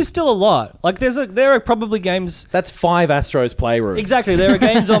 which is still a lot. Like, there are probably games... That's 5 Astros playrooms. Exactly. There are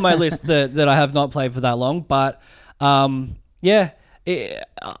games on my list that I have not played for that long, but I'm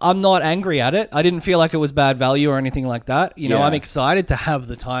not angry at it. I didn't feel like it was bad value or anything like that. I'm excited to have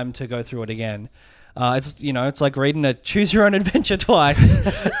the time to go through it again. It's like reading a Choose Your Own Adventure twice,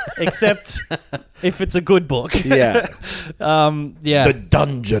 except if it's a good book. Yeah. The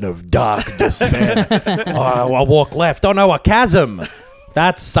Dungeon of Dark Despair. I walk left. Oh no, a chasm.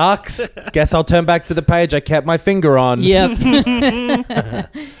 That sucks. Guess I'll turn back to the page I kept my finger on. Yep.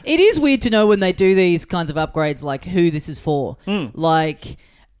 It is weird to know when they do these kinds of upgrades, like who this is for. Like,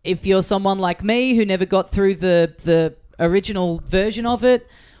 if you're someone like me who never got through the original version of it,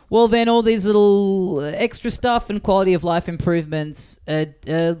 well, then all these little extra stuff and quality of life improvements are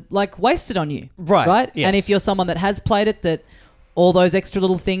like wasted on you. Right? Yes. And if you're someone that has played it, that all those extra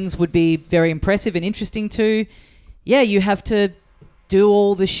little things would be very impressive and interesting too. Yeah, you have to do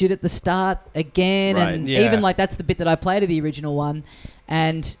all the shit at the start again. Right, and yeah. even like that's the bit that I played of the original one.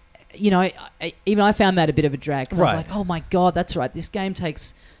 And, even I found that a bit of a drag. Because I was like, oh my God, that's right. This game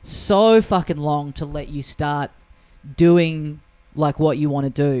takes so fucking long to let you start doing like what you want to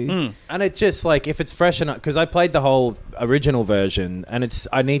do. And it's just like, if it's fresh enough, because I played the whole original version and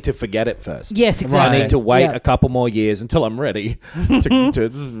I need to forget it first. Yes, exactly. I need to wait a couple more years until I'm ready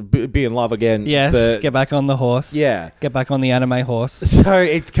to be in love again. Yes, get back on the horse. Yeah. Get back on the anime horse. So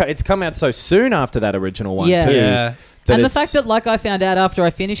it's come out so soon after that original one too. Yeah. And the fact that, like I found out after I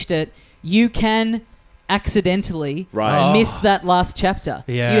finished it, you can accidentally miss that last chapter.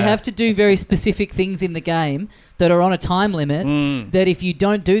 Yeah. You have to do very specific things in the game that are on a time limit that if you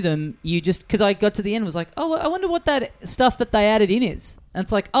don't do them, you just... Because I got to the end and was like, oh, I wonder what that stuff that they added in is. And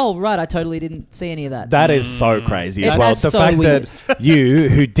it's like, oh, right, I totally didn't see any of that. That is so crazy as It's well. so The fact weird. that you,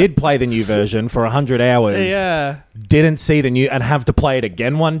 who did play the new version for 100 hours, didn't see the new... And have to play it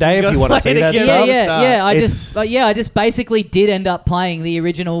again one day if you want to see that stuff. I just basically did end up playing the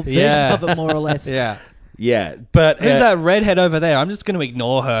original version of it, more or less. Yeah, but... Who's that redhead over there? I'm just going to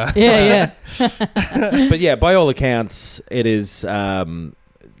ignore her. Yeah. But yeah, by all accounts, it is...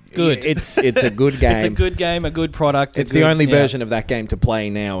 good. It's a good game. It's a good game, a good product. It's the only version of that game to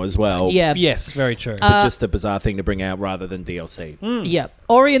play now as well. Yeah. Yes, very true. But just a bizarre thing to bring out rather than DLC. Yeah.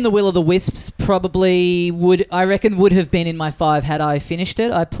 Ori and the Will of the Wisps probably would have been in my 5 had I finished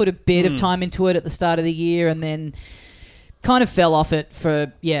it. I put a bit of time into it at the start of the year and then kind of fell off it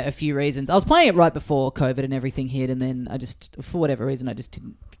for, a few reasons. I was playing it right before COVID and everything hit, and then I just, for whatever reason, I just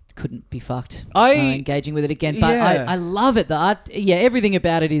couldn't be fucked engaging with it again. But I love it. The art, everything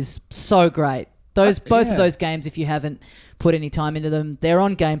about it is so great. Both of those games, if you haven't put any time into them, they're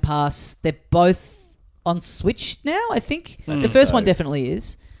on Game Pass. They're both on Switch now, I think. The first one definitely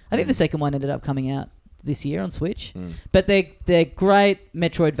is. I think the second one ended up coming out this year on Switch. But they're great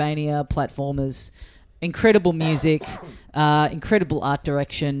Metroidvania platformers. Incredible music, incredible art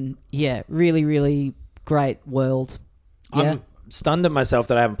direction. Yeah, really, really great world. Yeah. I'm stunned at myself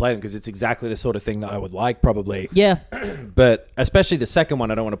that I haven't played them because it's exactly the sort of thing that I would like probably. Yeah. But especially the second one,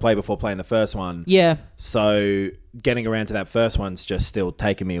 I don't want to play before playing the first one. Yeah. So getting around to that first one's just still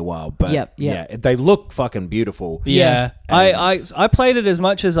taking me a while. But yeah, they look fucking beautiful. Yeah. I played it as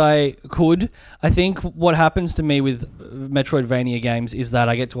much as I could. I think what happens to me with Metroidvania games is that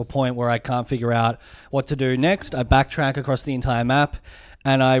I get to a point where I can't figure out what to do next. I backtrack across the entire map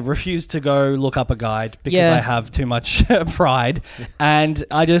and I refuse to go look up a guide because I have too much pride and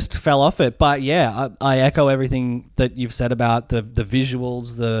I just fell off it. But I echo everything that you've said about the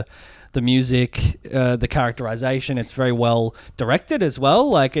visuals, the music, the characterization. It's very well directed as well.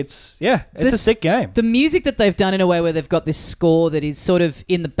 Like it's a sick game. The music that they've done in a way where they've got this score that is sort of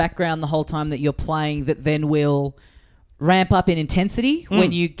in the background the whole time that you're playing that then will ramp up in intensity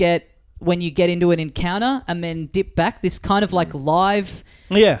when you get into an encounter and then dip back. This kind of like live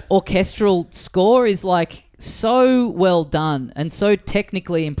orchestral score is like so well done and so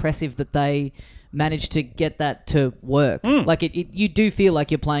technically impressive that they managed to get that to work. Like you do feel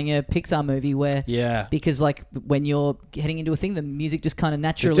like you're playing a Pixar movie where because like when you're heading into a thing, the music just kind of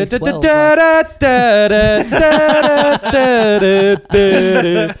naturally swells.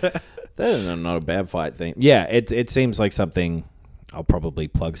 That's not a bad fight thing. Yeah, it seems like something I'll probably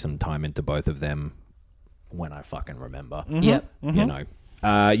plug some time into both of them when I fucking remember. Yep. You know.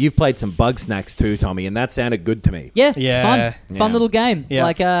 You've played some Bug Snacks too, Tommy, and that sounded good to me. Yeah, Yeah. fun little game. Yeah.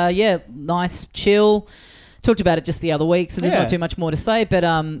 Like, nice, chill. Talked about it just the other week, so there's Yeah. not too much more to say. But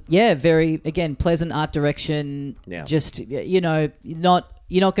very again pleasant art direction. Yeah. Just you're not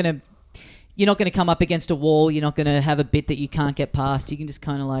gonna come up against a wall. You're not gonna have a bit that you can't get past. You can just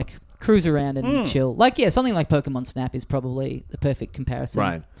kind of like cruise around and chill. Like something like Pokemon Snap is probably the perfect comparison.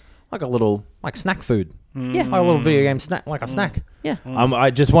 Right. Like a little, like snack food. Yeah. Like a little video game snack, like a snack. Yeah. I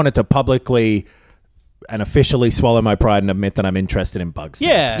just wanted to publicly and officially swallow my pride and admit that I'm interested in Bug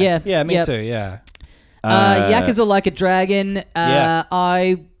Snacks. Yeah. me Yep. too. Yeah. Yakuza Like a Dragon. Yeah.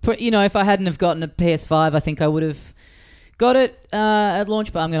 If I hadn't have gotten a PS5, I think I would have got it at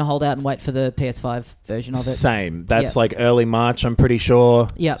launch. But I'm going to hold out and wait for the PS5 version of it. Same. That's Yeah. like early March, I'm pretty sure.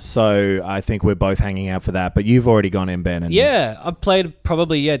 Yeah. So I think we're both hanging out for that. But you've already gone in, Ben. And Yeah, I've played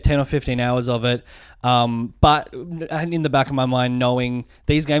probably 10 or 15 hours of it. But in the back of my mind, knowing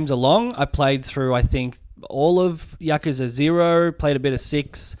these games are long, I played through, I think, all of Yakuza 0, played a bit of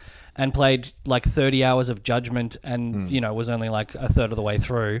 6, and played like 30 hours of Judgment and, was only like a third of the way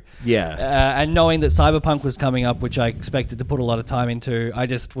through. Yeah. And knowing that Cyberpunk was coming up, which I expected to put a lot of time into, I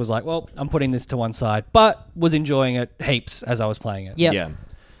just was like, well, I'm putting this to one side, but was enjoying it heaps as I was playing it. Yep. Yeah.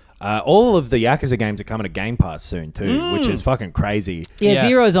 All of the Yakuza games are coming to Game Pass soon too, which is fucking crazy. Yeah, Yeah.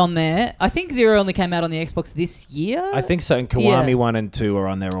 Zero's on there. I think Zero only came out on the Xbox this year. I think so. And Kiwami Yeah. 1 and 2 are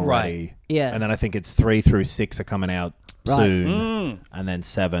on there already. Right. Yeah. And then I think it's 3 through 6 are coming out Right. soon. And then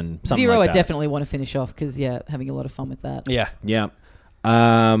 7. Something Zero, like I that. definitely want to finish off because having a lot of fun with that. Yeah. Yeah.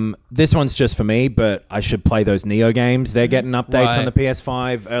 This one's just for me, but I should play those Neo games. They're getting updates on the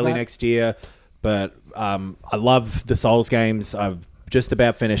PS5 early Right. next year. But I love the Souls games. I've just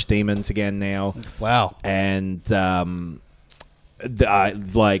about finished Demons again now. Wow. And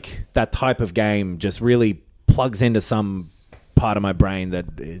like that type of game just really plugs into some part of my brain that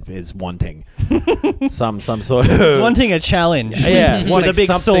is wanting some sort of It's wanting a challenge. yeah, with wanting a big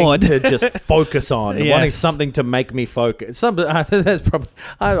something sword. to just focus on, Yes. wanting something to make me focus. There's probably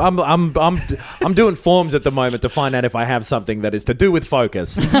I'm doing forms at the moment to find out if I have something that is to do with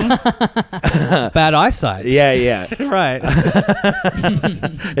focus. Bad eyesight. Yeah. Right.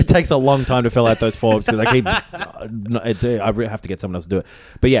 It takes a long time to fill out those forms because I have to get someone else to do it.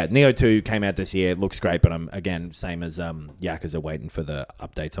 But yeah, Neo 2 came out this year. It looks great, but I'm again same as Yakuza waiting for the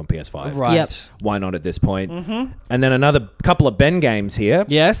updates on PS5. Right. Yep. Why not at this point? And then another couple of Ben games here.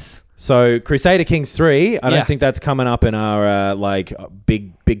 Yes. So Crusader Kings 3, I Yeah. don't think that's coming up in our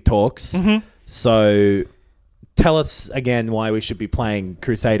big talks. So tell us again why we should be playing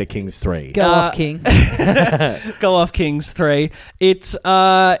Crusader Kings 3. Go off, King. Go off Kings 3. It's if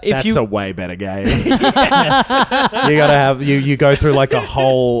That's a way better game. You gotta have you go through like a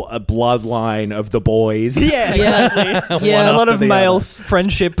whole bloodline of the boys. yeah, Yeah. a Yeah. lot of the male other.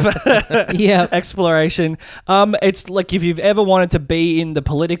 friendship Yeah. exploration. It's like if you've ever wanted to be in the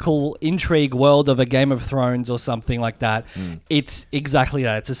political intrigue world of a Game of Thrones or something like that, it's exactly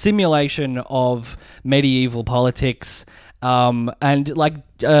that. It's a simulation of medieval politics. And like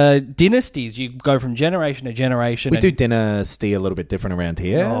dynasties, you go from generation to generation. We and do Dynasty a little bit different around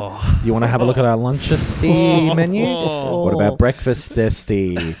here. You want to have a look at our Lunchisty menu? What about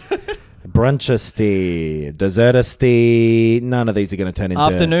Breakfastisty? Brunchesty, Dessertisty. None of these are going to turn into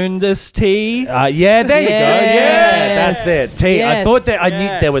afternoon this tea. Yeah, there you go. Yeah, Yes. that's it. Tea. I Yes. thought that I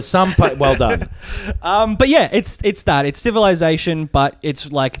knew there was some. Well done. But yeah, it's that. It's civilization, but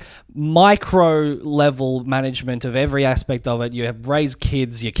it's like micro level management of every aspect of it. You have raise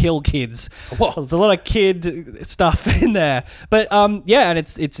kids, you kill kids. There's a lot of kid stuff in there. But yeah, and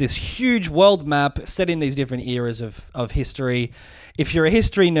it's this huge world map set in these different eras of history. If you're a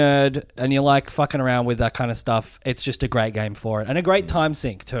history nerd and you like fucking around with that kind of stuff, it's just a great game for it. And a great time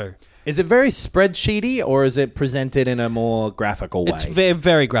sink too. Is it very spreadsheety or is it presented in a more graphical way? It's very,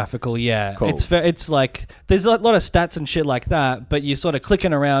 very graphical, yeah. Cool. It's like there's a lot of stats and shit like that, but you're sort of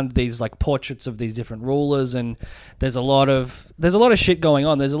clicking around these like portraits of these different rulers, and there's a lot of shit going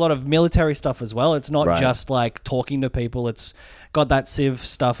on. There's a lot of military stuff as well. It's not Right. just like talking to people. It's got that Civ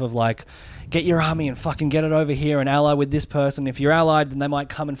stuff of like, get your army and fucking get it over here and ally with this person. If you're allied, then they might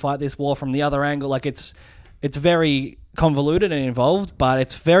come and fight this war from the other angle. Like it's very convoluted and involved, but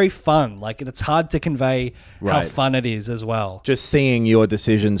it's very fun. Like it's hard to convey how Right. fun it is as well. Just seeing your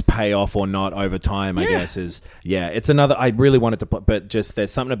decisions pay off or not over time, I guess, is it's another. I really wanted to put, but just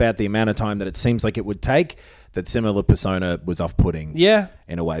there's something about the amount of time that it seems like it would take that similar Persona was off-putting. Yeah.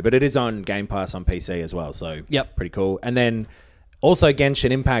 in a way, but it is on Game Pass on PC as well. So Yep. pretty cool. And then also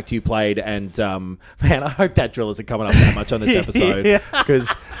Genshin Impact you played, and man, I hope that drill isn't coming up that much on this episode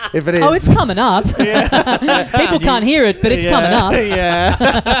because if it is. Oh, it's coming up. People can't hear it, but it's coming up.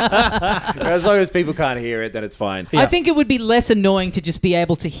 Yeah. As long as people can't hear it, then it's fine. I think it would be less annoying to just be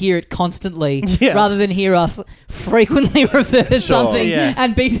able to hear it constantly Yeah. rather than hear us frequently refer to something yes.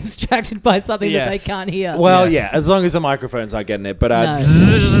 and be distracted by something that they Yes. can't hear. Well, Yes. yeah, as long as the microphones aren't getting it. But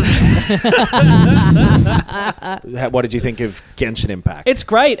what did you think of Genshin Impact? It's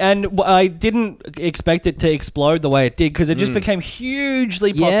great, and I didn't expect it to explode the way it did because it just became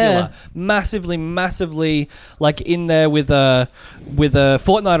hugely popular, Yeah. massively like in there with a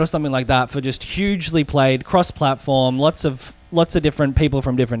Fortnite or something like that for just hugely played, cross-platform, lots of different people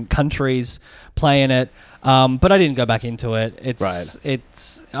from different countries playing it. But I didn't go back into it.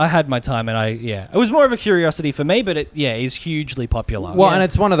 I had my time, and it was more of a curiosity for me, but it is hugely popular. Well, and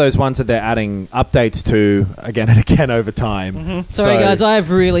it's one of those ones that they're adding updates to again and again over time. Sorry, guys, I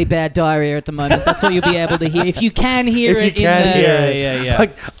have really bad diarrhea at the moment. That's what you'll be able to hear. If you can hear If you it can in the... hear it. Yeah.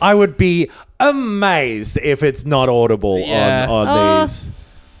 Like, I would be amazed if it's not audible Yeah. on these.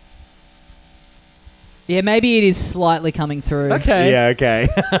 Yeah, maybe it is slightly coming through. Okay. Yeah, okay.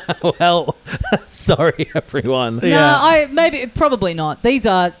 Well, sorry, everyone. No, probably not. These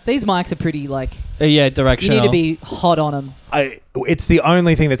mics are pretty you Directional. need to be hot on them. It's the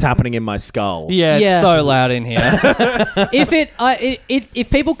only thing that's happening in my skull. Yeah, it's Yeah. so loud in here. If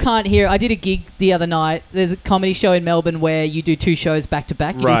people can't hear, I did a gig the other night. There's a comedy show in Melbourne where you do 2 shows back to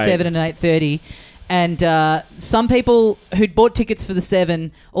back. You Right. do 7 and 8:30. And some people who'd bought tickets for the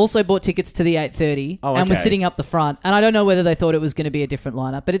 7 also bought tickets to the 8:30 and were okay. sitting up the front. And I don't know whether they thought it was going to be a different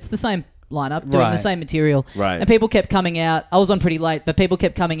lineup, but it's the same lineup, doing the Right. same material. Right. And people kept coming out. I was on pretty late, but people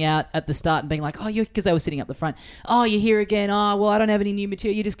kept coming out at the start and being like, because they were sitting up the front. Oh, you're here again. Oh, well, I don't have any new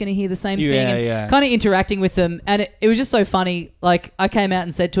material. You're just going to hear the same thing. And kind of interacting with them. And it was just so funny. Like, I came out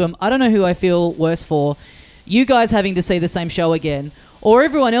and said to them, I don't know who I feel worse for. You guys having to see the same show again, or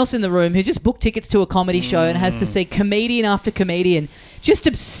everyone else in the room who's just booked tickets to a comedy show and has to see comedian after comedian just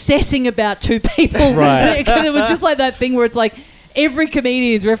obsessing about 2 people. Right. Because it was just like that thing where it's like every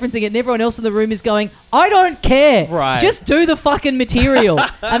comedian is referencing it and everyone else in the room is going, I don't care. Right. Just do the fucking material.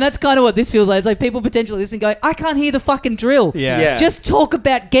 And that's kind of what this feels like. It's like people potentially listening going, I can't hear the fucking drill. Yeah. Just talk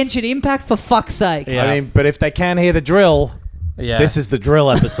about Genshin Impact for fuck's sake. Yeah. I mean, but if they can hear the drill, this is the drill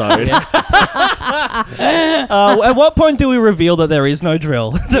episode. At what point do we reveal that there is no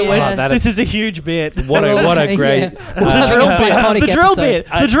drill? This is a huge bit. What a great Yeah. The drill psychotic The drill episode. bit.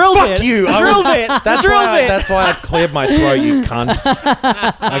 The drill bit. Fuck you. The drill bit. That's why I cleared my throat, you cunt.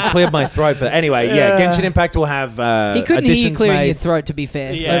 I cleared my throat for that. Anyway, Genshin Impact will have He couldn't hear you additions clearing made. your throat, to be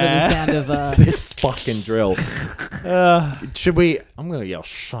fair, Yeah. over the sound of... This fucking drill. Should we... I'm going to yell,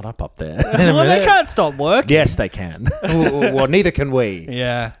 shut up there. Well, they can't stop work. Yes, they can. Well, neither can we.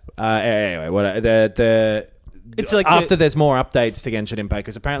 Yeah. Anyway, It's like after there's more updates to Genshin Impact,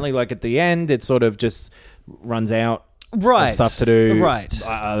 because apparently, like at the end, it sort of just runs out of stuff to do, Right.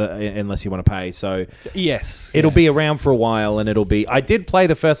 Unless you want to pay. So Yes. it'll be around for a while, and it'll be. I did play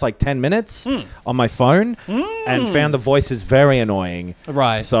the first 10 minutes on my phone, and found the voices very annoying.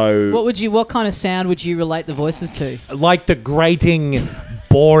 Right. So What kind of sound would you relate the voices to? like the grating,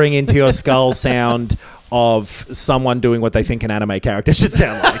 boring into your skull sound of someone doing what they think an anime character should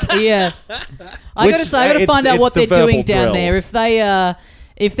sound like. Yeah. I Which, got to say, I got to it's- find out it's what the they're doing verbal down drill. there.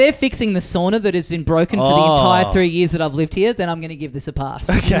 If they're fixing the sauna that has been broken for the Oh. entire 3 years that I've lived here, then I'm going to give this a pass.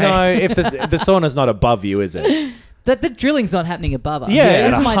 No, if the sauna's not above you, is it? The drilling's not happening above us. Yeah,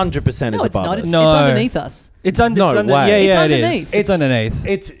 That's it my- 100% No, is it's above not. us. It's No. underneath us. It's under. No it's under way. Yeah, It's it underneath. is. It's underneath.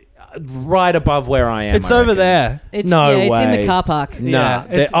 It's right above where I am. It's I over reckon. there. It's No it's in the way. car park. Nah.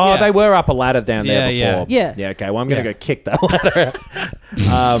 Yeah, They, they were up a ladder down there Yeah, before. yeah. Yeah, okay. Well, I'm going to Yeah. go kick that ladder.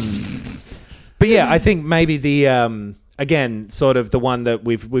 But yeah, I think maybe the, again, sort of the one that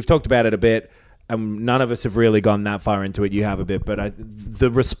we've talked about it a bit, and none of us have really gone that far into it. You have a bit, but the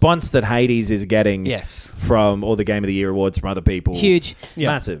response that Hades is getting from all the Game of the Year awards from other people. Huge.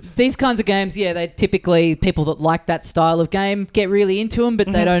 Massive. These kinds of games, they typically, people that like that style of game get really into them,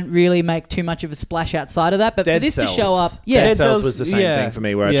 but they don't really make too much of a splash outside of that. But Dead for this Cells. to show up... Dead Dead Cells Cells, was the same yeah. thing for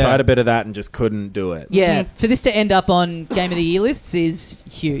me, where I Yeah. tried a bit of that and just couldn't do it. Yeah, for this to end up on Game of the Year lists is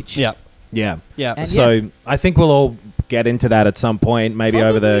huge. Yeah. Yeah. Yeah. And So I think we'll all get into that at some point, maybe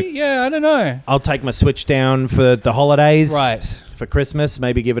over the... Yeah, I don't know. I'll take my Switch down for the holidays. Right. For Christmas,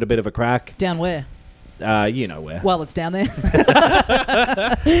 maybe give it a bit of a crack. Down where? You know where. Well, it's down there.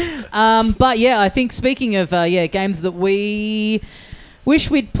 But yeah, I think speaking of games that we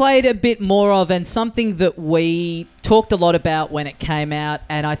Wish we'd played a bit more of, and something that we talked a lot about when it came out,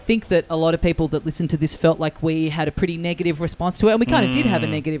 and I think that a lot of people that listened to this felt like we had a pretty negative response to it, and we kind of did have a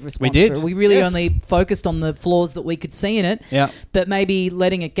negative response to it. We really only focused on the flaws that we could see in it, but maybe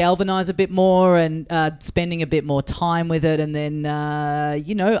letting it galvanise a bit more and spending a bit more time with it, and then,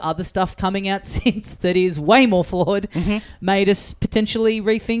 other stuff coming out since that is way more flawed made us potentially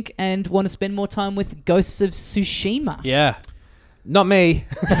rethink and want to spend more time with Ghosts of Tsushima. Yeah. Not me.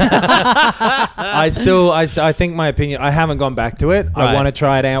 I think my opinion, I haven't gone back to it. Right. I want to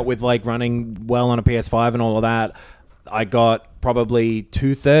try it out with like running well on a PS5 and all of that. I got probably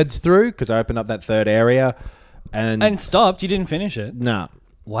 2/3 through because I opened up that third area and stopped. You didn't finish it. No.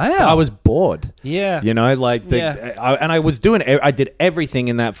 Wow. I was bored. Yeah. I did everything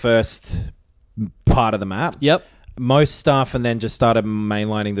in that first part of the map. Yep. Most stuff, and then just started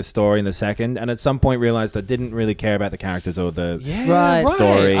mainlining the story in the second, and at some point realized I didn't really care about the characters or the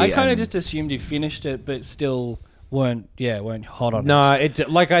story. I kind of just assumed you finished it, but still weren't hot on it. No,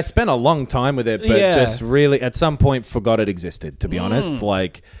 I spent a long time with it, but just really at some point forgot it existed, to be honest.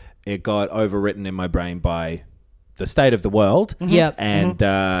 Like, it got overwritten in my brain by the state of the world. Yep. And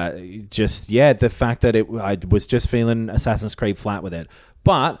the fact that I was just feeling Assassin's Creed flat with it.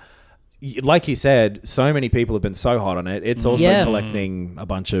 But like you said, so many people have been so hot on it. It's also collecting a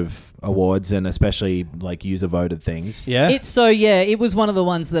bunch of awards, and especially like user voted things. Yeah. It was one of the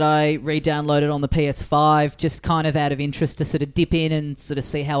ones that I re-downloaded on the PS5, just kind of out of interest to sort of dip in and sort of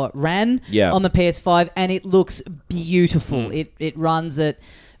see how it ran on the PS5, and it looks beautiful. It runs at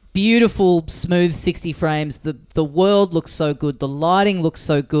beautiful, smooth 60 frames. The world looks so good. The lighting looks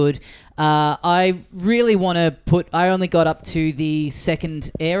so good. I really want to I only got up to the second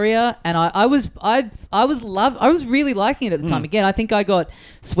area, and I was really liking it at the time. Again, I think I got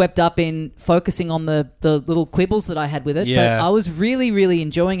swept up in focusing on the little quibbles that I had with it, but I was really, really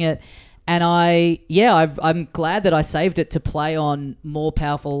enjoying it. And I'm glad that I saved it to play on more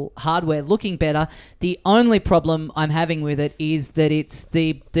powerful hardware, looking better. The only problem I'm having with it is that it's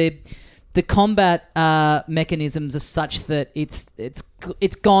the combat mechanisms are such that it's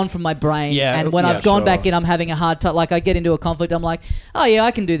gone from my brain. Yeah, and when I've gone back in, I'm having a hard time. Like, I get into a conflict, I'm like, oh yeah,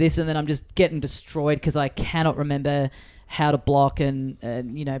 I can do this, and then I'm just getting destroyed because I cannot remember how to block and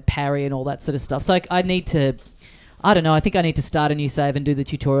parry and all that sort of stuff. So I need to. I don't know. I think I need to start a new save and do the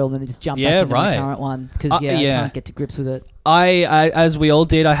tutorial and then just jump back into the current one because I can't get to grips with it. I as we all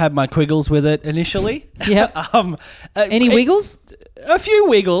did, I had my quiggles with it initially. Yep. Any wiggles? A few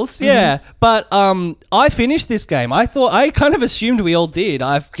wiggles, yeah. But I finished this game. I kind of assumed we all did.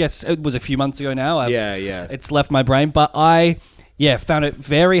 I guess it was a few months ago now. It's left my brain, but I found it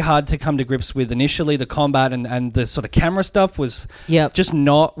very hard to come to grips with initially. The combat and the sort of camera stuff was just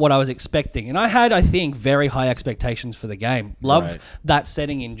not what I was expecting. And I had, I think, very high expectations for the game. Loved that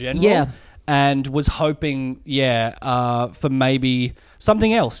setting in general. Yeah. And was hoping, for maybe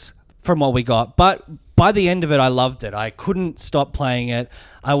something else from what we got. But by the end of it, I loved it. I couldn't stop playing it.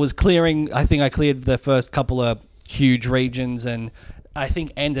 I think I cleared the first couple of huge regions and I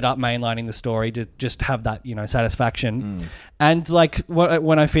think ended up mainlining the story to just have that, satisfaction. And like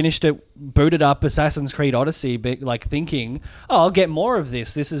when I finished it, booted up Assassin's Creed Odyssey, like thinking, I'll get more of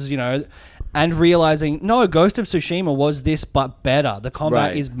this. This is, and realizing, no, Ghost of Tsushima was this, but better. The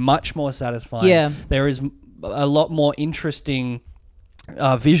combat is much more satisfying. Yeah. There is a lot more interesting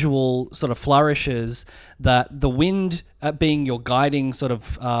visual sort of flourishes. That the wind being your guiding sort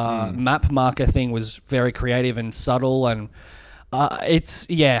of map marker thing was very creative and subtle, and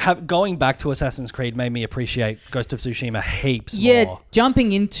going back to Assassin's Creed made me appreciate Ghost of Tsushima heaps more. Yeah,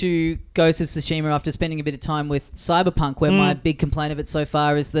 jumping into Ghost of Tsushima after spending a bit of time with Cyberpunk, where my big complaint of it so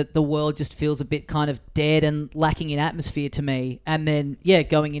far is that the world just feels a bit kind of dead and lacking in atmosphere to me. And then,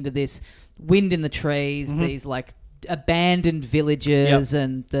 going into this wind in the trees, these like abandoned villages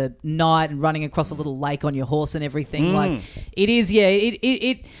and the night and running across a little lake on your horse and everything. Like, it is,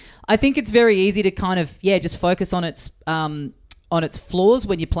 I think it's very easy to kind of, just focus on its flaws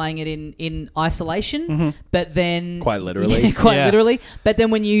when you're playing it in isolation, but then quite literally, literally. But then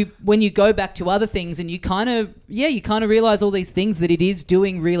when you go back to other things and you kind of realize all these things that it is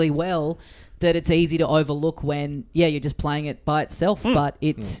doing really well, that it's easy to overlook when you're just playing it by itself. But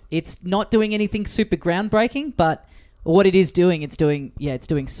it's not doing anything super groundbreaking, but what it is doing, it's doing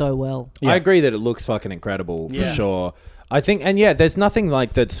so well. I agree that it looks fucking incredible for sure. I think, and there's nothing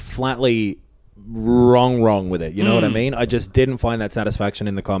like that's flatly wrong with it. You know what I mean? I just didn't find that satisfaction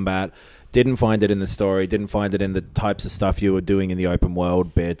in the combat, didn't find it in the story, didn't find it in the types of stuff you were doing in the open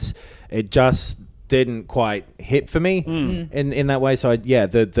world bits. It just didn't quite hit for me in that way. So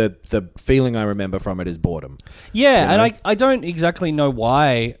the feeling I remember from it is boredom. Yeah, and I don't exactly know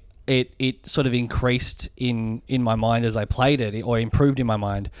why it sort of increased in my mind as I played it, or improved in my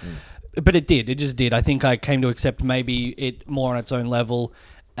mind. But it did. It just did. I think I came to accept maybe it more on its own level,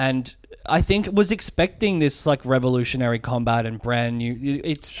 and I think was expecting this like revolutionary combat and brand new.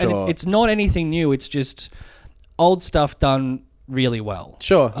 It's not anything new. It's just old stuff done really well.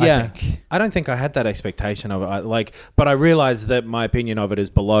 Sure, yeah. I think. I don't think I had that expectation of it. But I realized that my opinion of it is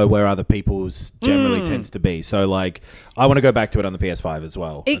below where other people's generally tends to be. So, like, I want to go back to it on the PS5 as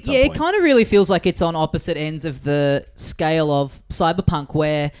well. It kind of really feels like it's on opposite ends of the scale of Cyberpunk,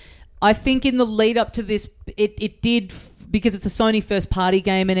 where I think in the lead up to this, it did, because it's a Sony first party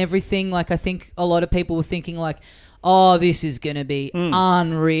game and everything. Like, I think a lot of people were thinking like, oh, this is going to be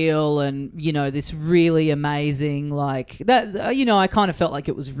unreal and, you know, this really amazing, like that, you know, I kind of felt like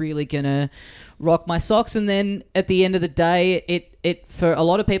it was really going to rock my socks. And then at the end of the day, it for a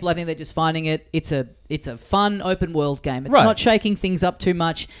lot of people, I think they're just finding it's a fun open world game. It's not shaking things up too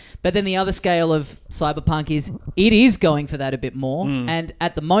much. But then the other scale of Cyberpunk is it is going for that a bit more. And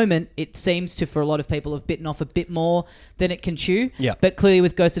at the moment, it seems to, for a lot of people, have bitten off a bit more than it can chew. Yeah. But clearly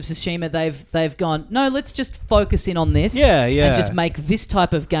with Ghost of Tsushima, they've gone, no, let's just focus in on this. And just make this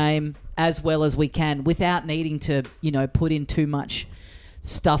type of game as well as we can without needing to, you know, put in too much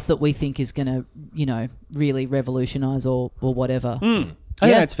stuff that we think is going to, you know, really revolutionize or whatever. I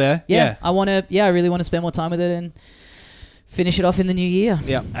think that's fair. Yeah. I really want to spend more time with it and finish it off in the new year.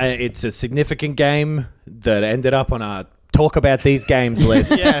 Yeah. It's a significant game that ended up on our talk about these games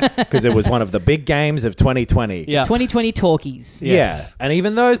list. Yes. Because it was one of the big games of 2020. Yeah. 2020 talkies. Yes. Yeah. And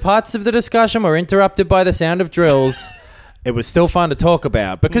even though parts of the discussion were interrupted by the sound of drills, it was still fun to talk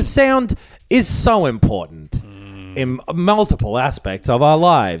about because sound is so important in multiple aspects of our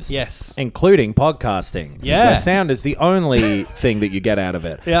lives. Yes. Including podcasting. Yeah. Where sound is the only thing that you get out of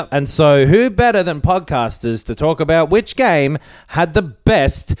it. Yep. And so who better than podcasters to talk about which game had the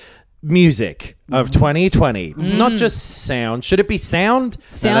best music of 2020? Not just sound. Should it be sound?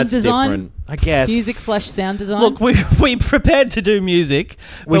 Sound No, that's design? different, I guess. Music/sound design. Look, we prepared to do music,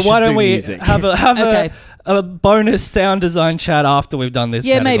 We but why should don't do we music. have Okay. a bonus sound design chat after we've done this?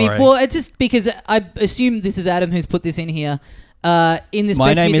 Yeah, category? maybe. Well, it's just because I assume this is Adam who's put this in here. In this My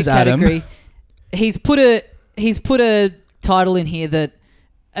best name music is Adam. category, he's put a title in here that,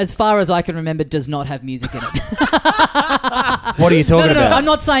 as far as I can remember, does not have music in it. What are you talking No, about? I'm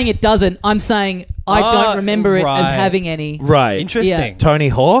not saying it doesn't. I'm saying I don't remember it as right. having any. Right. Interesting. Yeah. Tony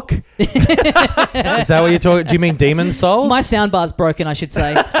Hawk? Is that what you're talking? Do you mean Demon Souls? My soundbar's broken, I should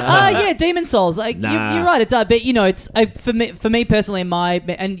say. Yeah, Demon Souls. Nah. You're right, it does. But, you know, it's for me personally,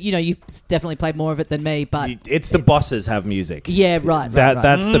 and, you know, you've definitely played more of it than me, but... It's the bosses have music. Yeah, right.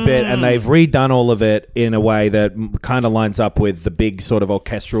 That's the bit, and they've redone all of it in a way that kind of lines up with the big sort of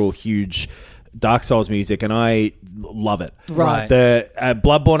orchestral, huge Dark Souls music, and I love it. Right. The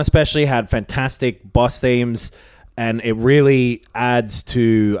Bloodborne especially had fantastic boss themes, and it really adds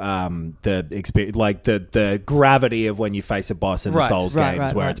to the experience, like the gravity of when you face a boss in the Right. Souls Right,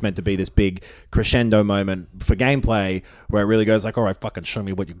 games, where right. it's meant to be this big crescendo moment for gameplay, where it really goes like, all right, fucking show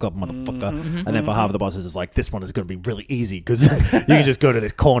me what you got, motherfucker. And then for half of the bosses, it's like, this one is going to be really easy because you can just go to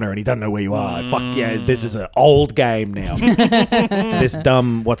this corner and he doesn't know where you are. Fuck yeah, this is an old game now. This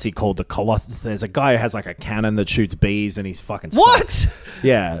dumb, what's he called? The Colossus. There's a guy who has like a cannon that shoots bees and he's fucking What? sucks.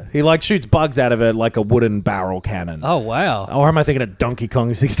 Yeah, he like shoots bugs out of it like a wooden barrel cannon. Oh, wow. Or am I thinking of Donkey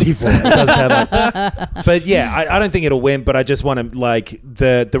Kong 64? It does have that. But yeah, I don't think it'll win, but I just want to, like,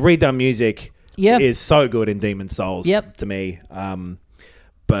 the redone music is so good in Demon Souls to me.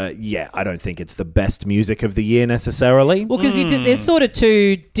 But yeah, I don't think it's the best music of the year necessarily. Well, because there's sort of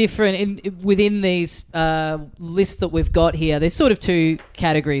two different within these lists that we've got here. There's sort of two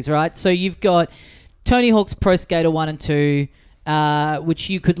categories, right? So you've got Tony Hawk's Pro Skater 1 and 2, which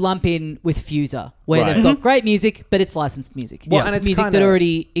you could lump in with Fuser, where Right. they've got great music, but it's licensed music. Well, and it's it's music kinda- that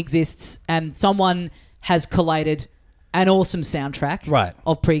already exists, and someone has collated an awesome soundtrack Right.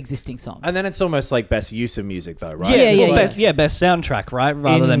 of pre-existing songs. And then it's almost like best use of music, though, right? Best soundtrack, right?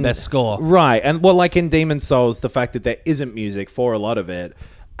 Rather than best score. Right. And well, like in Demon Souls, the fact that there isn't music for a lot of it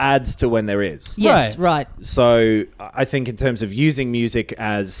adds to when there is. yes, right. So I think in terms of using music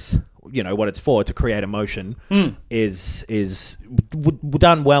as, you know, what it's for, to create emotion, is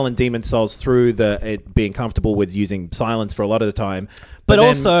done well in Demon Souls through it being comfortable with using silence for a lot of the time. But then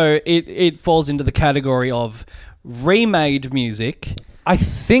also, it falls into the category of remade music. I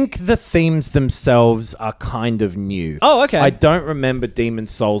think the themes themselves are kind of new. Oh, okay. I don't remember Demon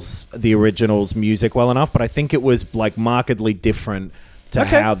Souls, the original's music well enough, but I think it was like markedly different to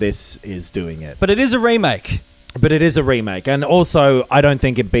Okay. how this is doing it. But it is a remake. But it is a remake. And also, I don't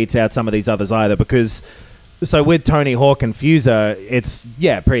think it beats out some of these others either because... So with Tony Hawk and Fuser, it's,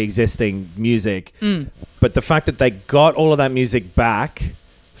 pre-existing music. But the fact that they got all of that music back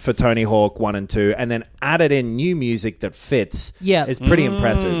for Tony Hawk 1 and 2 and then added in new music that fits is pretty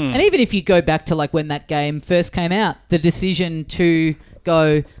impressive. And even if you go back to like when that game first came out, the decision to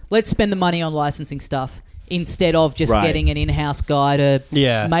go, let's spend the money on licensing stuff instead of just Right. getting an in-house guy to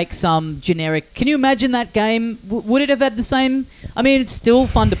make some generic... Can you imagine that game? Would it have had the same... I mean, it's still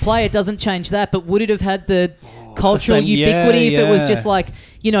fun to play. It doesn't change that. But would it have had the cultural same- ubiquity if it was yeah. just like,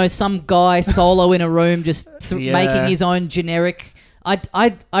 some guy solo in a room just making his own generic...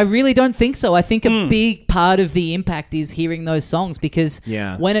 I really don't think so. I think a big part of the impact is hearing those songs because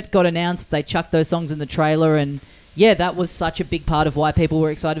when it got announced, they chucked those songs in the trailer and that was such a big part of why people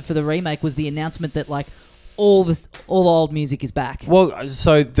were excited for the remake was the announcement that like all the old music is back. Well,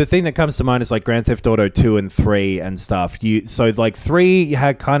 so the thing that comes to mind is like Grand Theft Auto 2 and 3 and stuff. So like 3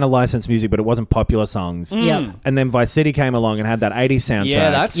 had kind of licensed music, but it wasn't popular songs. Yeah. And then Vice City came along and had that 80s soundtrack. Yeah,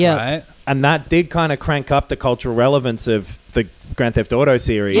 that's right. And that did kind of crank up the cultural relevance of the Grand Theft Auto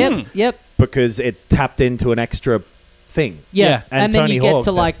series. Yep. Because it tapped into an extra thing. Yeah. And And then Tony you get Hawk,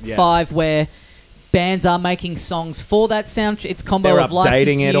 to like 5 where bands are making songs for that soundtrack. It's combo They're of licensed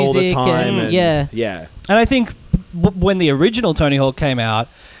updating it music all the time. and, Yeah. And I think when the original Tony Hawk came out,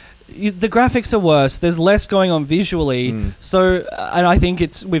 the graphics are worse. There's less going on visually. So, and I think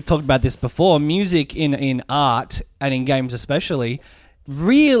we've talked about this before, music in art and in games especially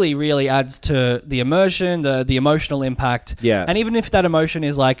really, really adds to the immersion, the emotional impact. Yeah. And even if that emotion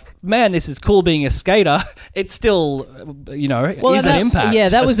is like, man, this is cool being a skater, it still, is an impact. Yeah,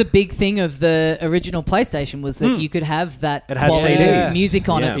 that was a big thing of the original PlayStation was that you could have that It had quality CDs. of music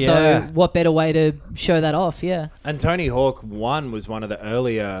on Yeah. it. So what better way to show that off? Yeah. And Tony Hawk 1 was one of the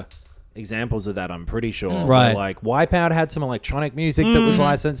earlier examples of that, I'm pretty sure. Right. Where, like Wipeout had some electronic music that was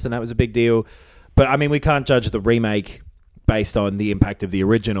licensed and that was a big deal. But I mean, we can't judge the remake based on the impact of the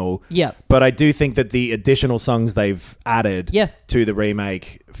original. Yeah. But I do think that the additional songs they've added Yeah. to the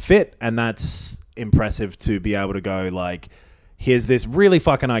remake fit, and that's impressive to be able to go like, here's this really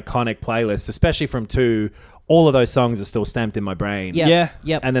fucking iconic playlist, especially from 2. All of those songs are still stamped in my brain. Yeah. Yeah.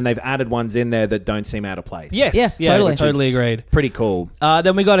 Yep. And then they've added ones in there that don't seem out of place. Yes. Yeah, totally. Totally agreed. Pretty cool.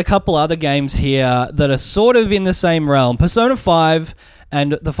 Then we got a couple other games here that are sort of in the same realm. Persona 5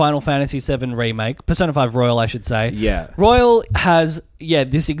 and the Final Fantasy VII Remake. Persona 5 Royal, I should say. Yeah. Royal has,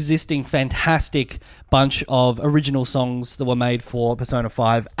 this existing fantastic bunch of original songs that were made for Persona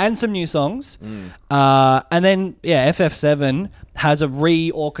 5 and some new songs. And then, FF7 has a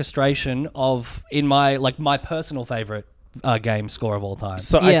re-orchestration of, in my personal favorite game score of all time.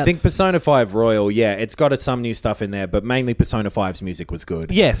 So Yeah. I think Persona 5 Royal, it's got some new stuff in there, but mainly Persona 5's music was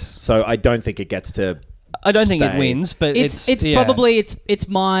good. Yes. So I don't think it gets to... I don't think it Stay. wins, but It's yeah. probably it's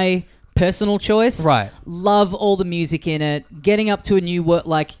my personal choice. Right. Love all the music in it. Getting up to a new world,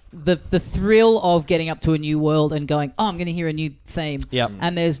 like the thrill of getting up to a new world and going, I'm going to hear a new theme. Yep.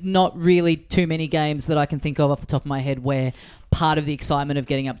 And there's not really too many games that I can think of off the top of my head where part of the excitement of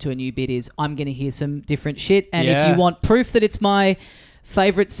getting up to a new bit is I'm going to hear some different shit. And Yeah. if you want proof that it's my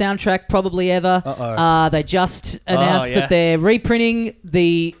favorite soundtrack probably ever, they just announced yes. that they're reprinting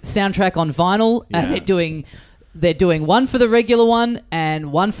the soundtrack on vinyl and they're doing one for the regular one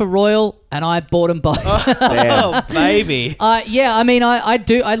and one for Royal, and I bought them both. Oh, baby. I mean, I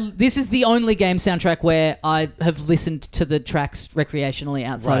do. This is the only game soundtrack where I have listened to the tracks recreationally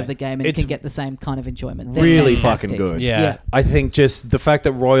outside of the game and It's can get the same kind of enjoyment. They're really fantastic. fucking good. Yeah. I think just the fact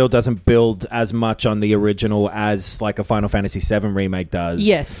that Royal doesn't build as much on the original as like a Final Fantasy VII remake does.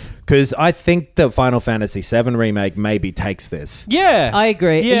 Yes. Because I think the Final Fantasy VII remake maybe takes this. Yeah. I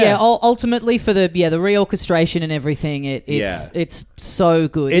agree. Yeah. Yeah. Ultimately, for the reorchestration and everything, it's so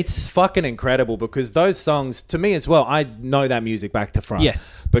good. It's fucking incredible because those songs, to me as well, I know that music back to front.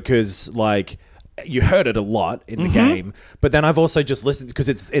 Yes. Because, like, you heard it a lot in the game, but then I've also just listened because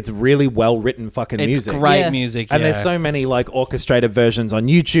it's really well-written fucking It's music. great Yeah. music. And there's so many, like, orchestrated versions on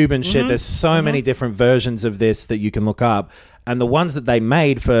YouTube and shit. There's so many different versions of this that you can look up. And the ones that they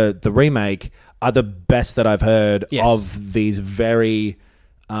made for the remake are the best that I've heard Yes. of these very...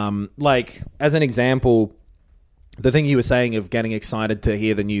 like, as an example... The thing you were saying of getting excited to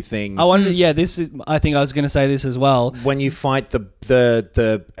hear the new thing. I wonder. Yeah, this is. I think I was going to say this as well. When you fight the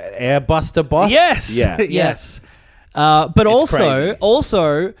Airbuster boss. Yes. Yeah. Yes. But It's crazy.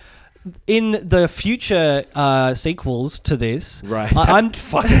 also, in the future sequels to this, Right. I'm That's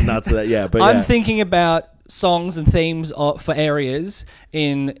fucking nuts. That. Yeah. But I'm yeah. thinking about songs and themes for areas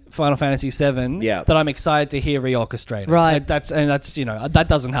in Final Fantasy VII Yeah. that I'm excited to hear reorchestrated. Right. That's that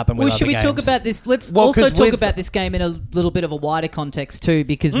doesn't happen with Well, other should we games. talk about this? Let's Well, also 'cause talk with- about this game in a little bit of a wider context too,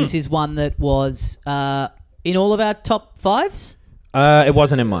 because this is one that was in all of our top fives. It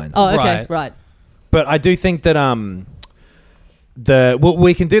wasn't in mine. Oh, okay, right. But I do think that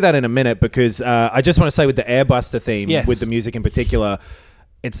we can do that in a minute because I just want to say with the Airbuster theme, Yes. with the music in particular,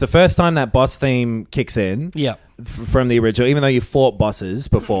 it's the first time that boss theme kicks in. Yeah. From the original, even though you fought bosses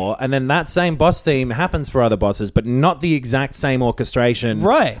before, and then that same boss theme happens for other bosses, but not the exact same orchestration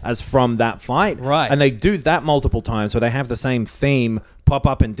Right. as from that fight. Right. And they do that multiple times, so they have the same theme pop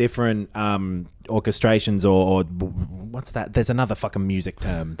up in different orchestrations or what's that? There's another fucking music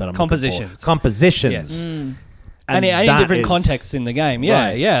term that I'm looking for. Compositions. Compositions. Yes. Mm. And in that different is- contexts in the game. Yeah,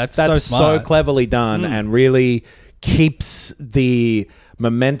 Right. yeah. That's so smart. cleverly done and really keeps the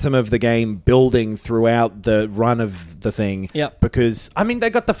momentum of the game building throughout the run of the thing. Yep. Because, I mean, they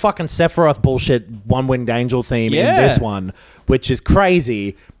got the fucking Sephiroth bullshit One-Winged Angel theme in Yeah. this one, which is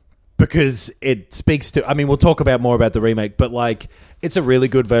crazy because it speaks to... I mean, we'll talk more about the remake, but, like, it's a really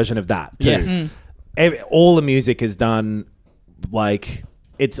good version of that, too. Yes. All the music is done, like...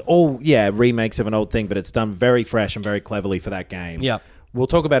 It's all, remakes of an old thing, but it's done very fresh and very cleverly for that game. Yeah. We'll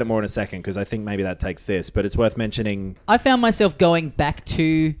talk about it more in a second because I think maybe that takes this, but it's worth mentioning. I found myself going back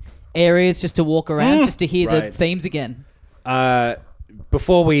to areas just to walk around, just to hear the Right. themes again.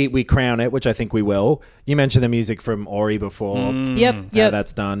 Before we crown it, which I think we will, you mentioned the music from Ori before. Yep, How yep,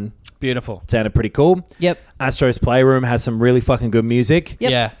 that's done. Beautiful. Sounded pretty cool. yep. Astro's Playroom has some really fucking good music.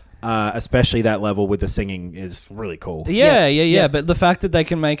 Yep. Yeah. Especially that level with the singing is really cool. Yeah, Yeah. yeah. But the fact that they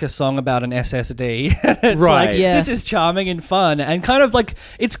can make a song about an SSD, it's Right. like, Yeah. this is charming and fun and kind of like,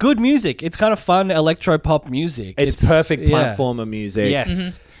 it's good music. It's kind of fun electro-pop music. It's perfect yeah. platformer music.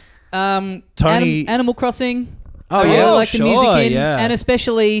 Yes. Tony- Animal Crossing. Oh, I yeah. really Oh, like the music sure, in, yeah. and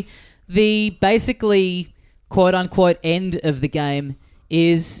especially the basically quote unquote end of the game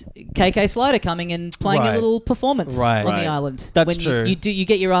is KK Slider coming and playing a Right. little performance Right. on Right. the island. That's when true. You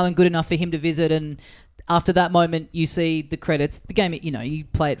get your island good enough for him to visit, and after that moment, you see the credits. The game, you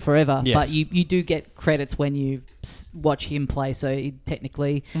play it forever, Yes. but you do get credits when you watch him play. So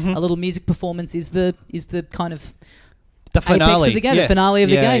technically, Mm-hmm. a little music performance is the kind of The finale. apex of the game, Yes. the finale of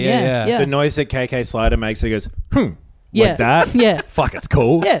the game. Yeah. The noise that KK Slider makes, he goes, Yeah. like that. Yeah. Fuck, it's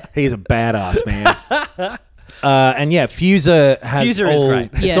cool. Yeah. He's a badass, man. And Fuser has Fuser is great.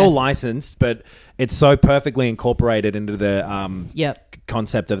 It's Yeah. all licensed, but it's so perfectly incorporated into the Yep.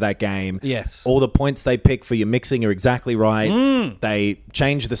 concept of that game. Yes. All the points they pick for your mixing are exactly right. They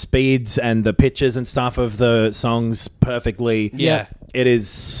change the speeds and the pitches and stuff of the songs perfectly. Yeah. It is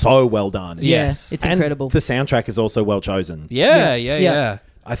so well done. Yes. It's And incredible. the soundtrack is also well chosen. Yeah. Yeah.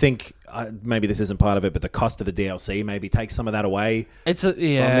 I think maybe this isn't part of it, but the cost of the DLC maybe takes some of that away. It's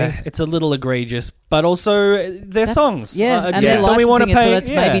a little egregious, but also their songs. Yeah, and yeah. they're Don't we wanna licensing it, so pay- that's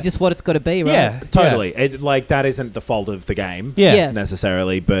yeah. maybe just what it's got to be, right? Yeah. Totally. That isn't the fault of the game Yeah.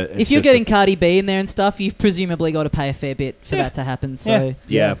 necessarily, but it's If you're just getting Cardi B in there and stuff, you've presumably got to pay a fair bit for that to happen. So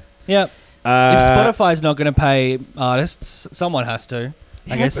Yeah. Yeah. Uh, If Spotify's not going to pay artists, someone has to.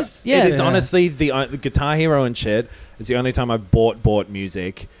 I guess. Yeah. It is honestly the Guitar Hero and shit is the only time I've bought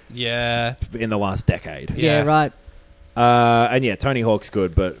music Yeah. in the last decade. yeah, Yeah. right. And yeah, Tony Hawk's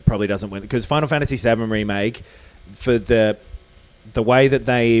good, but probably doesn't win because Final Fantasy VII Remake, for the way that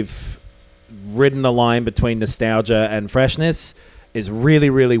they've ridden the line between nostalgia and freshness, is really,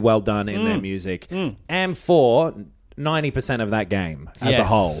 really well done in their music, and for 90% of that game as a Yes.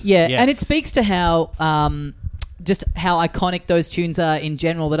 whole. Yeah, Yes. and it speaks to how just how iconic those tunes are in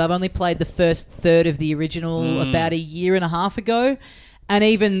general. That I've only played the first third of the original about a year and a half ago, and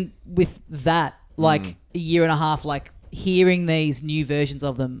even with that, like a year and a half, like hearing these new versions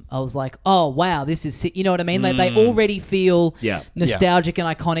of them, I was like, oh wow, this is sick. You know what I mean? Like they already feel Yeah. nostalgic and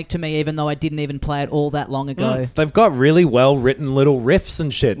iconic to me, even though I didn't even play it all that long ago. They've got really well written little riffs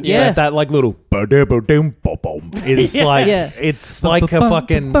and shit. Yeah. That like little ba-da-ba-doom-ba-boom is like Yeah. it's like a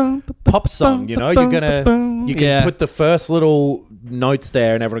fucking pop song, you know? You can Yeah. put the first little notes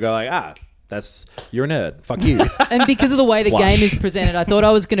there and everyone go like, you're a nerd. Fuck you. And because of the way the Flush. game is presented, I thought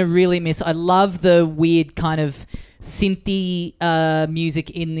I was going to really miss. I love the weird kind of synthy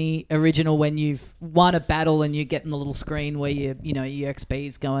music in the original when you've won a battle and you're getting the little screen where your XP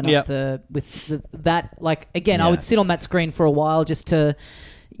is going Yep. up that. Like again, I Yeah. would sit on that screen for a while just to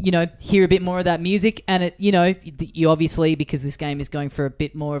hear a bit more of that music, and it you obviously, because this game is going for a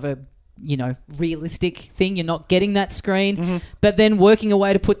bit more of a realistic thing, you're not getting that screen, but then working a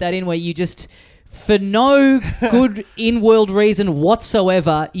way to put that in where you just for no good in-world reason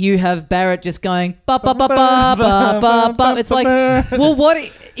whatsoever, you have Barrett just going ba ba ba ba ba ba ba. It's like, well, what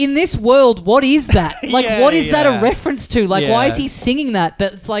in this world? What is that? Like, what is that a reference to? Like, why is he singing that?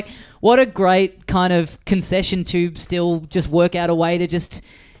 But it's like, what a great kind of concession to still just work out a way to just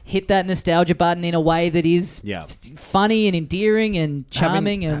hit that nostalgia button in a way that is funny and endearing and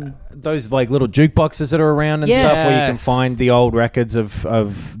charming. And those like little jukeboxes that are around and stuff where you can find the old records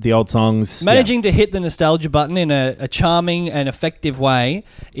of the old songs. Managing to hit the nostalgia button in a charming and effective way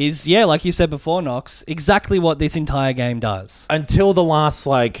is, like you said before, Knox, exactly what this entire game does. Until the last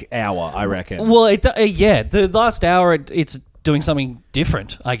like hour, I reckon. Well, the last hour it's doing something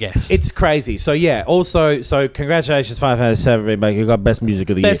different, I guess. It's crazy. So also congratulations Final Fantasy 7 Remake. You got best music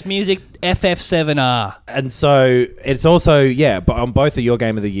of the year. Best music FF7R. And so it's also but on both of your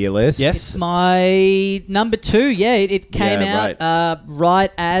game of the year lists. Yes. it's my number 2. Yeah, it came out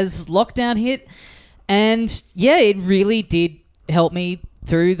right as lockdown hit, and it really did help me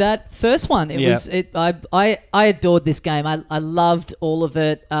through that first one. I adored this game. I loved all of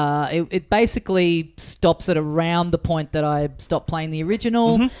it. It basically stops at around the point that I stopped playing the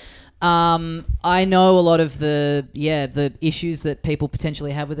original. I know a lot of the issues that people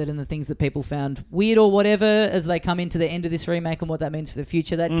potentially have with it and the things that people found weird or whatever as they come into the end of this remake and what that means for the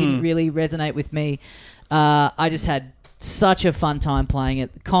future. That didn't really resonate with me. I just had such a fun time playing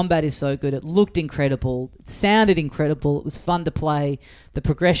it. The combat is so good. It looked incredible. It sounded incredible. It was fun to play. The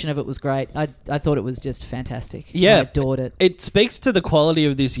progression of it was great. I thought it was just fantastic. Yeah. I adored it. It speaks to the quality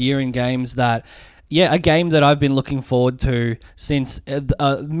of this year in games that... a game that I've been looking forward to since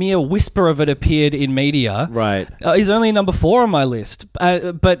a mere whisper of it appeared in media. Right. Is only number 4 on my list.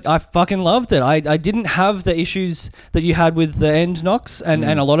 But I fucking loved it. I didn't have the issues that you had with the end, Knox, and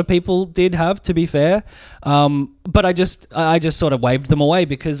a lot of people did have, to be fair. But I just sort of waved them away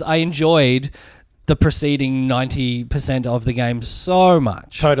because I enjoyed the preceding 90% of the game so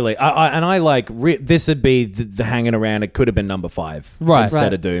much. Totally. I like... this would be the hanging around. It could have been number 5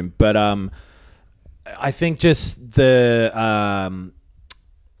 instead of Doom. But... I think just there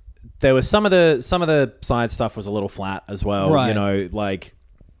was some of the side stuff was a little flat as well. Right. You know, like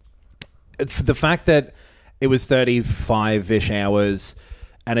the fact that it was 35-ish hours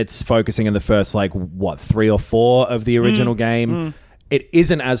and it's focusing in the first 3 or 4 of the original game. It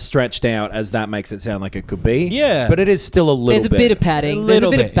isn't as stretched out as that makes it sound like it could be. Yeah. But it is still a little bit. There's a bit of padding. There's a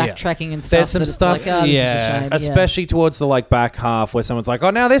bit of backtracking and stuff. There's some stuff, this is a shame. especially towards the back half where someone's like, oh,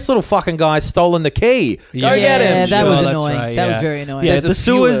 now this little fucking guy's stolen the key. Go get him. That was that's annoying. right, That was very annoying. Yeah, There's the a few,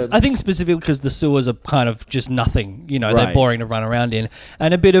 sewers, I think specifically because the sewers are kind of just nothing. They're Right. boring to run around in.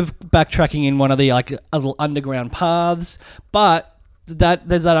 And a bit of backtracking in one of the little underground paths. But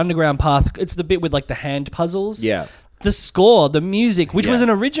there's that underground path. It's the bit with the hand puzzles. Yeah. The score, the music, which was an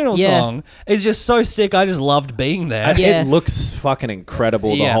original song, is just so sick. I just loved being there. And Yeah. it looks fucking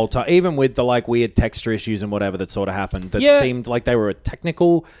incredible the whole time. Even with the weird texture issues and whatever that sort of happened that seemed like they were a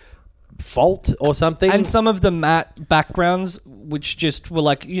technical fault or something. And some of the matte backgrounds, which just were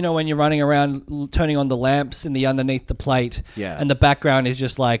when you're running around turning on the lamps in the underneath the plate, and the background is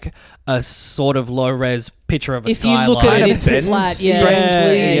just a sort of low-res picture of a skyline. If you look at it, it's bends flat.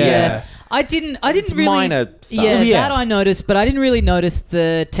 strangely. Yeah. I didn't really... minor stuff. Yeah, Yeah. that I noticed, but I didn't really notice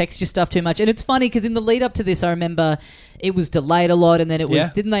the texture stuff too much. And it's funny because in the lead up to this, I remember it was delayed a lot, and then it was...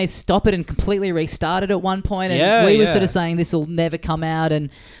 Didn't they stop it and completely restart it at one point? And we were sort of saying this will never come out, and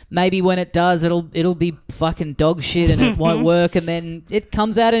maybe when it does, it'll be fucking dog shit and it won't work. And then it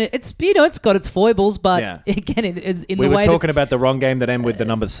comes out and it's it's got its foibles, but again, it is in we the were way talking about the wrong game that ended with the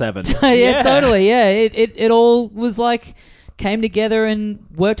number 7. yeah, totally. Yeah, it all was came together and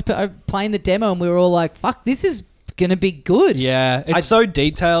worked playing the demo, and we were all like, fuck, this is gonna be good. Yeah, it's so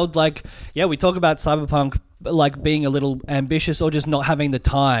detailed. We talk about Cyberpunk being a little ambitious or just not having the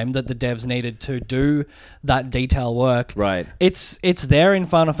time that the devs needed to do that detail work. Right. It's there in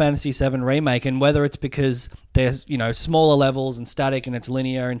Final Fantasy VII Remake, and whether it's because there's smaller levels and static and it's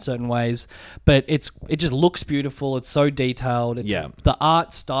linear in certain ways, but it just looks beautiful. It's so detailed. The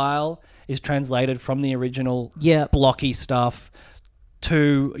art style is translated from the original blocky stuff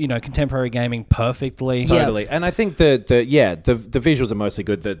to contemporary gaming perfectly. Totally. And I think the visuals are mostly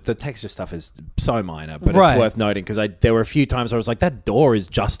good. The texture stuff is so minor, but it's worth noting because there were a few times where I was like, that door is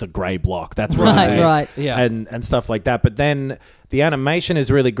just a grey block. That's right. Yeah. And stuff like that. But then the animation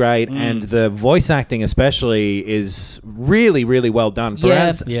is really great, and the voice acting especially is really, really well done. For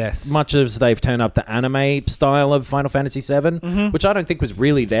as much as they've turned up the anime style of Final Fantasy VII, which I don't think was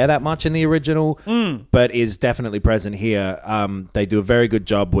really there that much in the original, but is definitely present here. They do a very good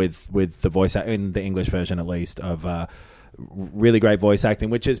job with the voice in the English version, at least, of really great voice acting,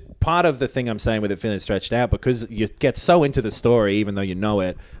 which is part of the thing I'm saying with it feeling stretched out, because you get so into the story, even though you know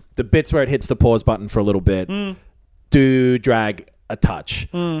it, the bits where it hits the pause button for a little bit do drag a touch.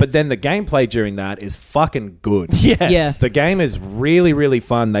 But then the gameplay during that is fucking good. Yes. Yeah. The game is really, really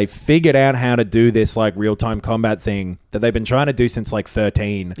fun. They figured out how to do this like real-time combat thing that they've been trying to do since like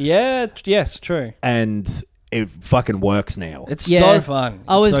 13. Yeah. Yes. True. And it fucking works now. It's Yeah. so fun.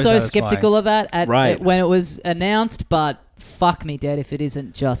 I was It's so satisfying. skeptical of that Right. when it was announced, but fuck me dead if it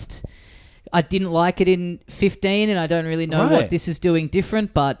isn't just... I didn't like it in 15, and I don't really know Right. what this is doing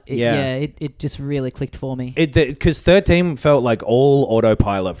different, but Yeah. it just really clicked for me. Because 13 felt like all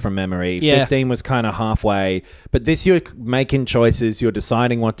autopilot from memory. Yeah. 15 was kind of halfway. But this, you're making choices, you're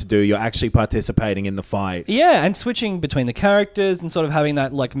deciding what to do, you're actually participating in the fight. Yeah, and switching between the characters and sort of having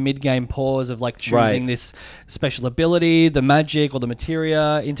that like mid-game pause of like choosing Right. this special ability, the magic or the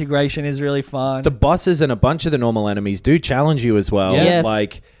materia integration is really fun. The bosses and a bunch of the normal enemies do challenge you as well. Yeah.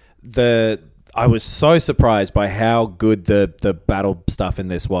 Like, I was so surprised by how good the battle stuff in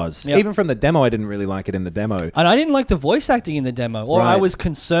this was. Yep. Even from the demo, I didn't really like it in the demo. And I didn't like the voice acting in the demo, or I Right. was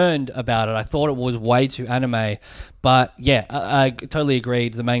concerned about it. I thought it was way too anime. But yeah, I totally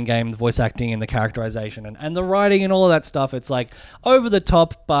agreed. The main game, the voice acting and the characterization and the writing and all of that stuff, it's like over the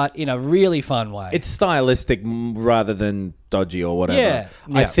top, but in a really fun way. It's stylistic rather than dodgy or whatever. Yeah.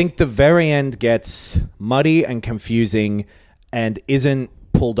 I Yeah. think the very end gets muddy and confusing and isn't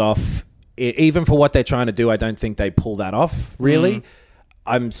pulled off. Even for what they're trying to do, I don't think they pull that off, really.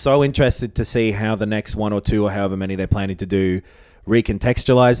 I'm so interested to see how the next one or two or however many they're planning to do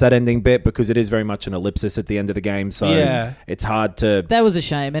recontextualize that ending bit, because it is very much an ellipsis at the end of the game. So Yeah. it's hard to... That was a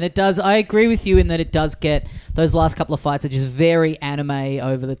shame, and it does. I agree with you in that it does get those last couple of fights are just very anime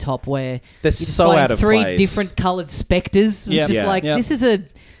over the top, where They're you're just so fighting out of three place. different colored specters. It's Yep. just Yeah. like Yep.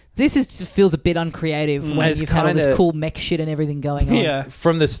 this feels a bit uncreative when It's you've had all this kinda- cool mech shit and everything going on. yeah.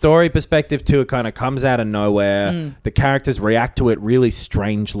 From the story perspective too, it kind of comes out of nowhere. The characters react to it really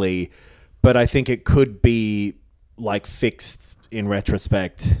strangely, but I think it could be like fixed in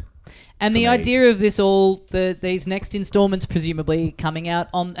retrospect. And for the me. idea of this these next installments presumably coming out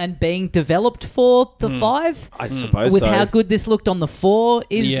on and being developed for the 5, I suppose with so. how good this looked on the 4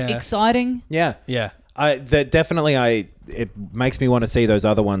 is Yeah. exciting. Yeah. Yeah. It makes me want to see those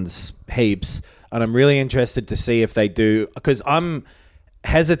other ones heaps, and I'm really interested to see if they do, because I'm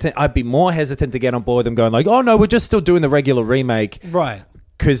hesitant. I'd be more hesitant to get on board with them going like, oh no, we're just still doing the regular remake, Right.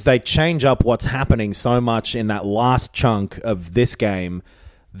 because they change up what's happening so much in that last chunk of this game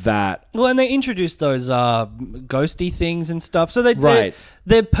that Well, and they introduced those ghosty things and stuff. So Right.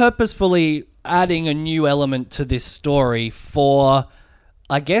 they're purposefully adding a new element to this story for,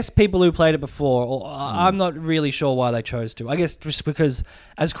 I guess, people who played it before. Or I'm not really sure why they chose to. I guess just because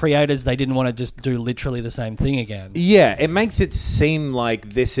as creators, they didn't want to just do literally the same thing again. yeah, it makes it seem like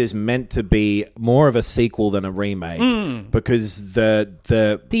this is meant to be more of a sequel than a remake, because the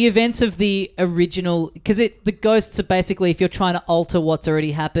The events of the original, because the ghosts are basically, if you're trying to alter what's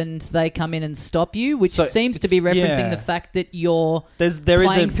already happened, they come in and stop you, which So seems to be it's- referencing yeah. the fact that you're There is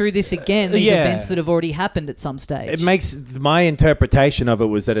playing a- through this again, these Yeah. events that have already happened at some stage. it makes my interpretation of it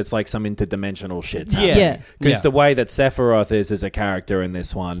was that it's like some interdimensional shit. Yeah. Yeah. Because Yeah. the way that Sephiroth is as a character in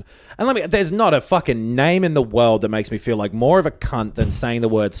this one, and there's not a fucking name in the world that makes me feel like more of a cunt than saying the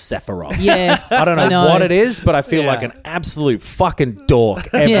word Sephiroth. Yeah. I don't know, I what it is, but I feel Yeah. like an absolute fucking dork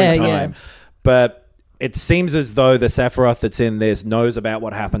every Yeah, time. yeah. But it seems as though the Sephiroth that's in this knows about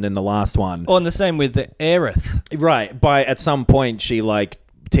what happened in the last one. Oh, and the same with the Aerith. Right. At some point, she like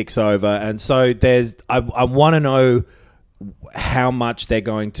ticks over, and so I want to know how much they're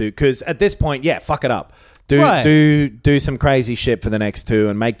going to, because at this point, yeah, fuck it up. Right. Do some crazy shit for the next 2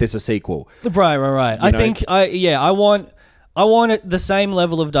 and make this a sequel. Right. I know? think I want it the same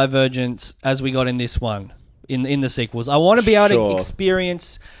level of divergence as we got in this one. In the sequels, I want to be able to Sure.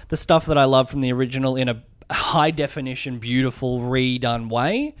 experience the stuff that I love from the original in a high definition, beautiful, redone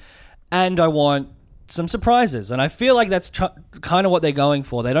way, and I want some surprises. And I feel like that's kind of what they're going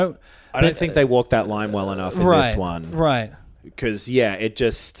for. I don't think they walked that line well enough in this one. Right. Because yeah, it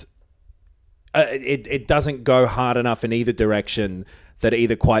just it doesn't go hard enough in either direction that it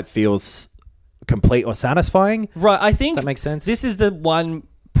either quite feels complete or satisfying. Right. I think Does that make sense? This is the one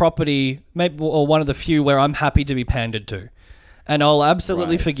property, maybe, or one of the few where I'm happy to be pandered to, and I'll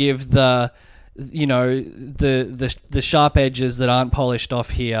absolutely Right. forgive the sharp edges that aren't polished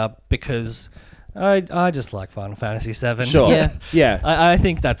off here, because I just like Final Fantasy VII. Sure. Yeah. Yeah. I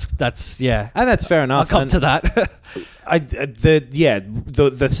think that's yeah. And that's fair I'll enough. come And to that.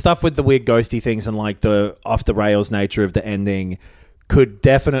 the stuff with the weird ghosty things and like the off the rails nature of the ending could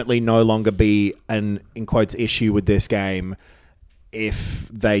definitely no longer be an, in quotes, issue with this game if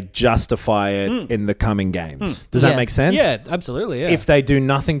they justify it in the coming games. Does that make sense? Yeah, absolutely. Yeah. If they do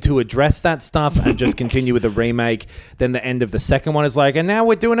nothing to address that stuff and just continue with the remake, then the end of the second one is like, and now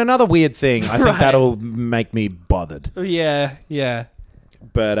we're doing another weird thing. I think that'll make me bothered. Yeah, yeah.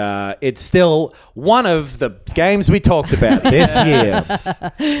 But it's still one of the games we talked about this year.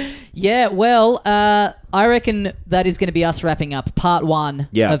 Yeah, well, I reckon that is going to be us wrapping up part one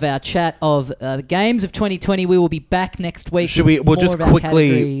of our chat of the games of 2020. We will be back next week. Should we'll just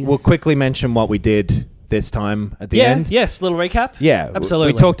quickly mention what we did this time at the end. Yes, little recap. Yeah,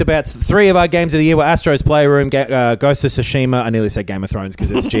 absolutely. We talked about 3 of our games of the year were Astro's Playroom, Ghost of Tsushima, I nearly said Game of Thrones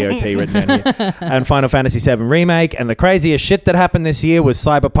because it's GOT written down here, and Final Fantasy VII Remake. And the craziest shit that happened this year was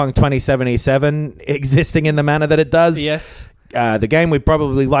Cyberpunk 2077 existing in the manner that it does. Yes. The game we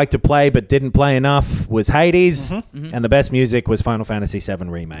probably liked to play but didn't play enough was Hades, and the best music was Final Fantasy VII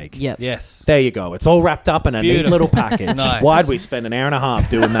Remake. Yep. Yes. There you go. It's all wrapped up in a neat little package. Nice. Why'd we spend an hour and a half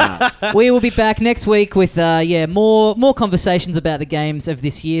doing that? We will be back next week with more conversations about the games of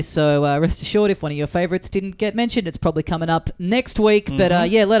this year. So rest assured, if one of your favourites didn't get mentioned, it's probably coming up next week. But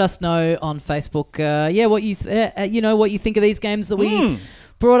let us know on Facebook. What you what you think of these games that we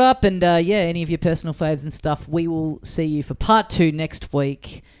brought up, and any of your personal faves and stuff. We will see you for part 2 next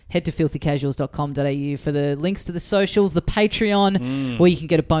week. Head to filthycasuals.com.au for the links to the socials, the Patreon, where you can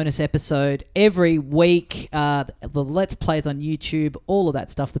get a bonus episode every week, the Let's Plays on YouTube, all of that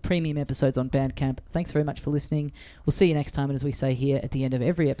stuff, the premium episodes on Bandcamp. Thanks very much for listening. We'll see you next time, and as we say here at the end of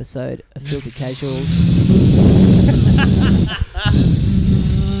every episode of Filthy Casuals...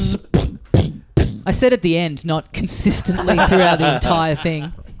 I said at the end, not consistently throughout the entire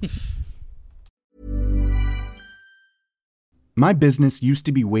thing. My business used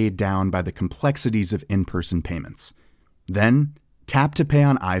to be weighed down by the complexities of in-person payments. Then, Tap to Pay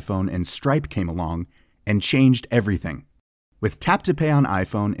on iPhone and Stripe came along and changed everything. With Tap to Pay on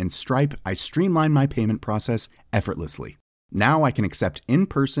iPhone and Stripe, I streamlined my payment process effortlessly. Now I can accept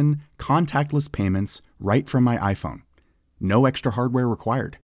in-person, contactless payments right from my iPhone. No extra hardware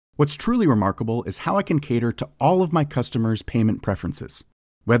required. What's truly remarkable is how I can cater to all of my customers' payment preferences.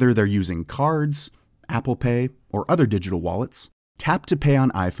 Whether they're using cards, Apple Pay, or other digital wallets, Tap to Pay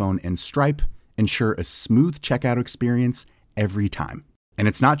on iPhone and Stripe ensure a smooth checkout experience every time. And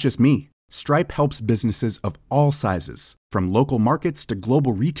it's not just me. Stripe helps businesses of all sizes, from local markets to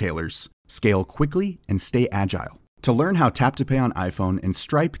global retailers, scale quickly and stay agile. To learn how Tap to Pay on iPhone and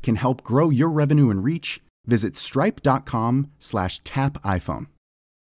Stripe can help grow your revenue and reach, visit stripe.com/tapiphone.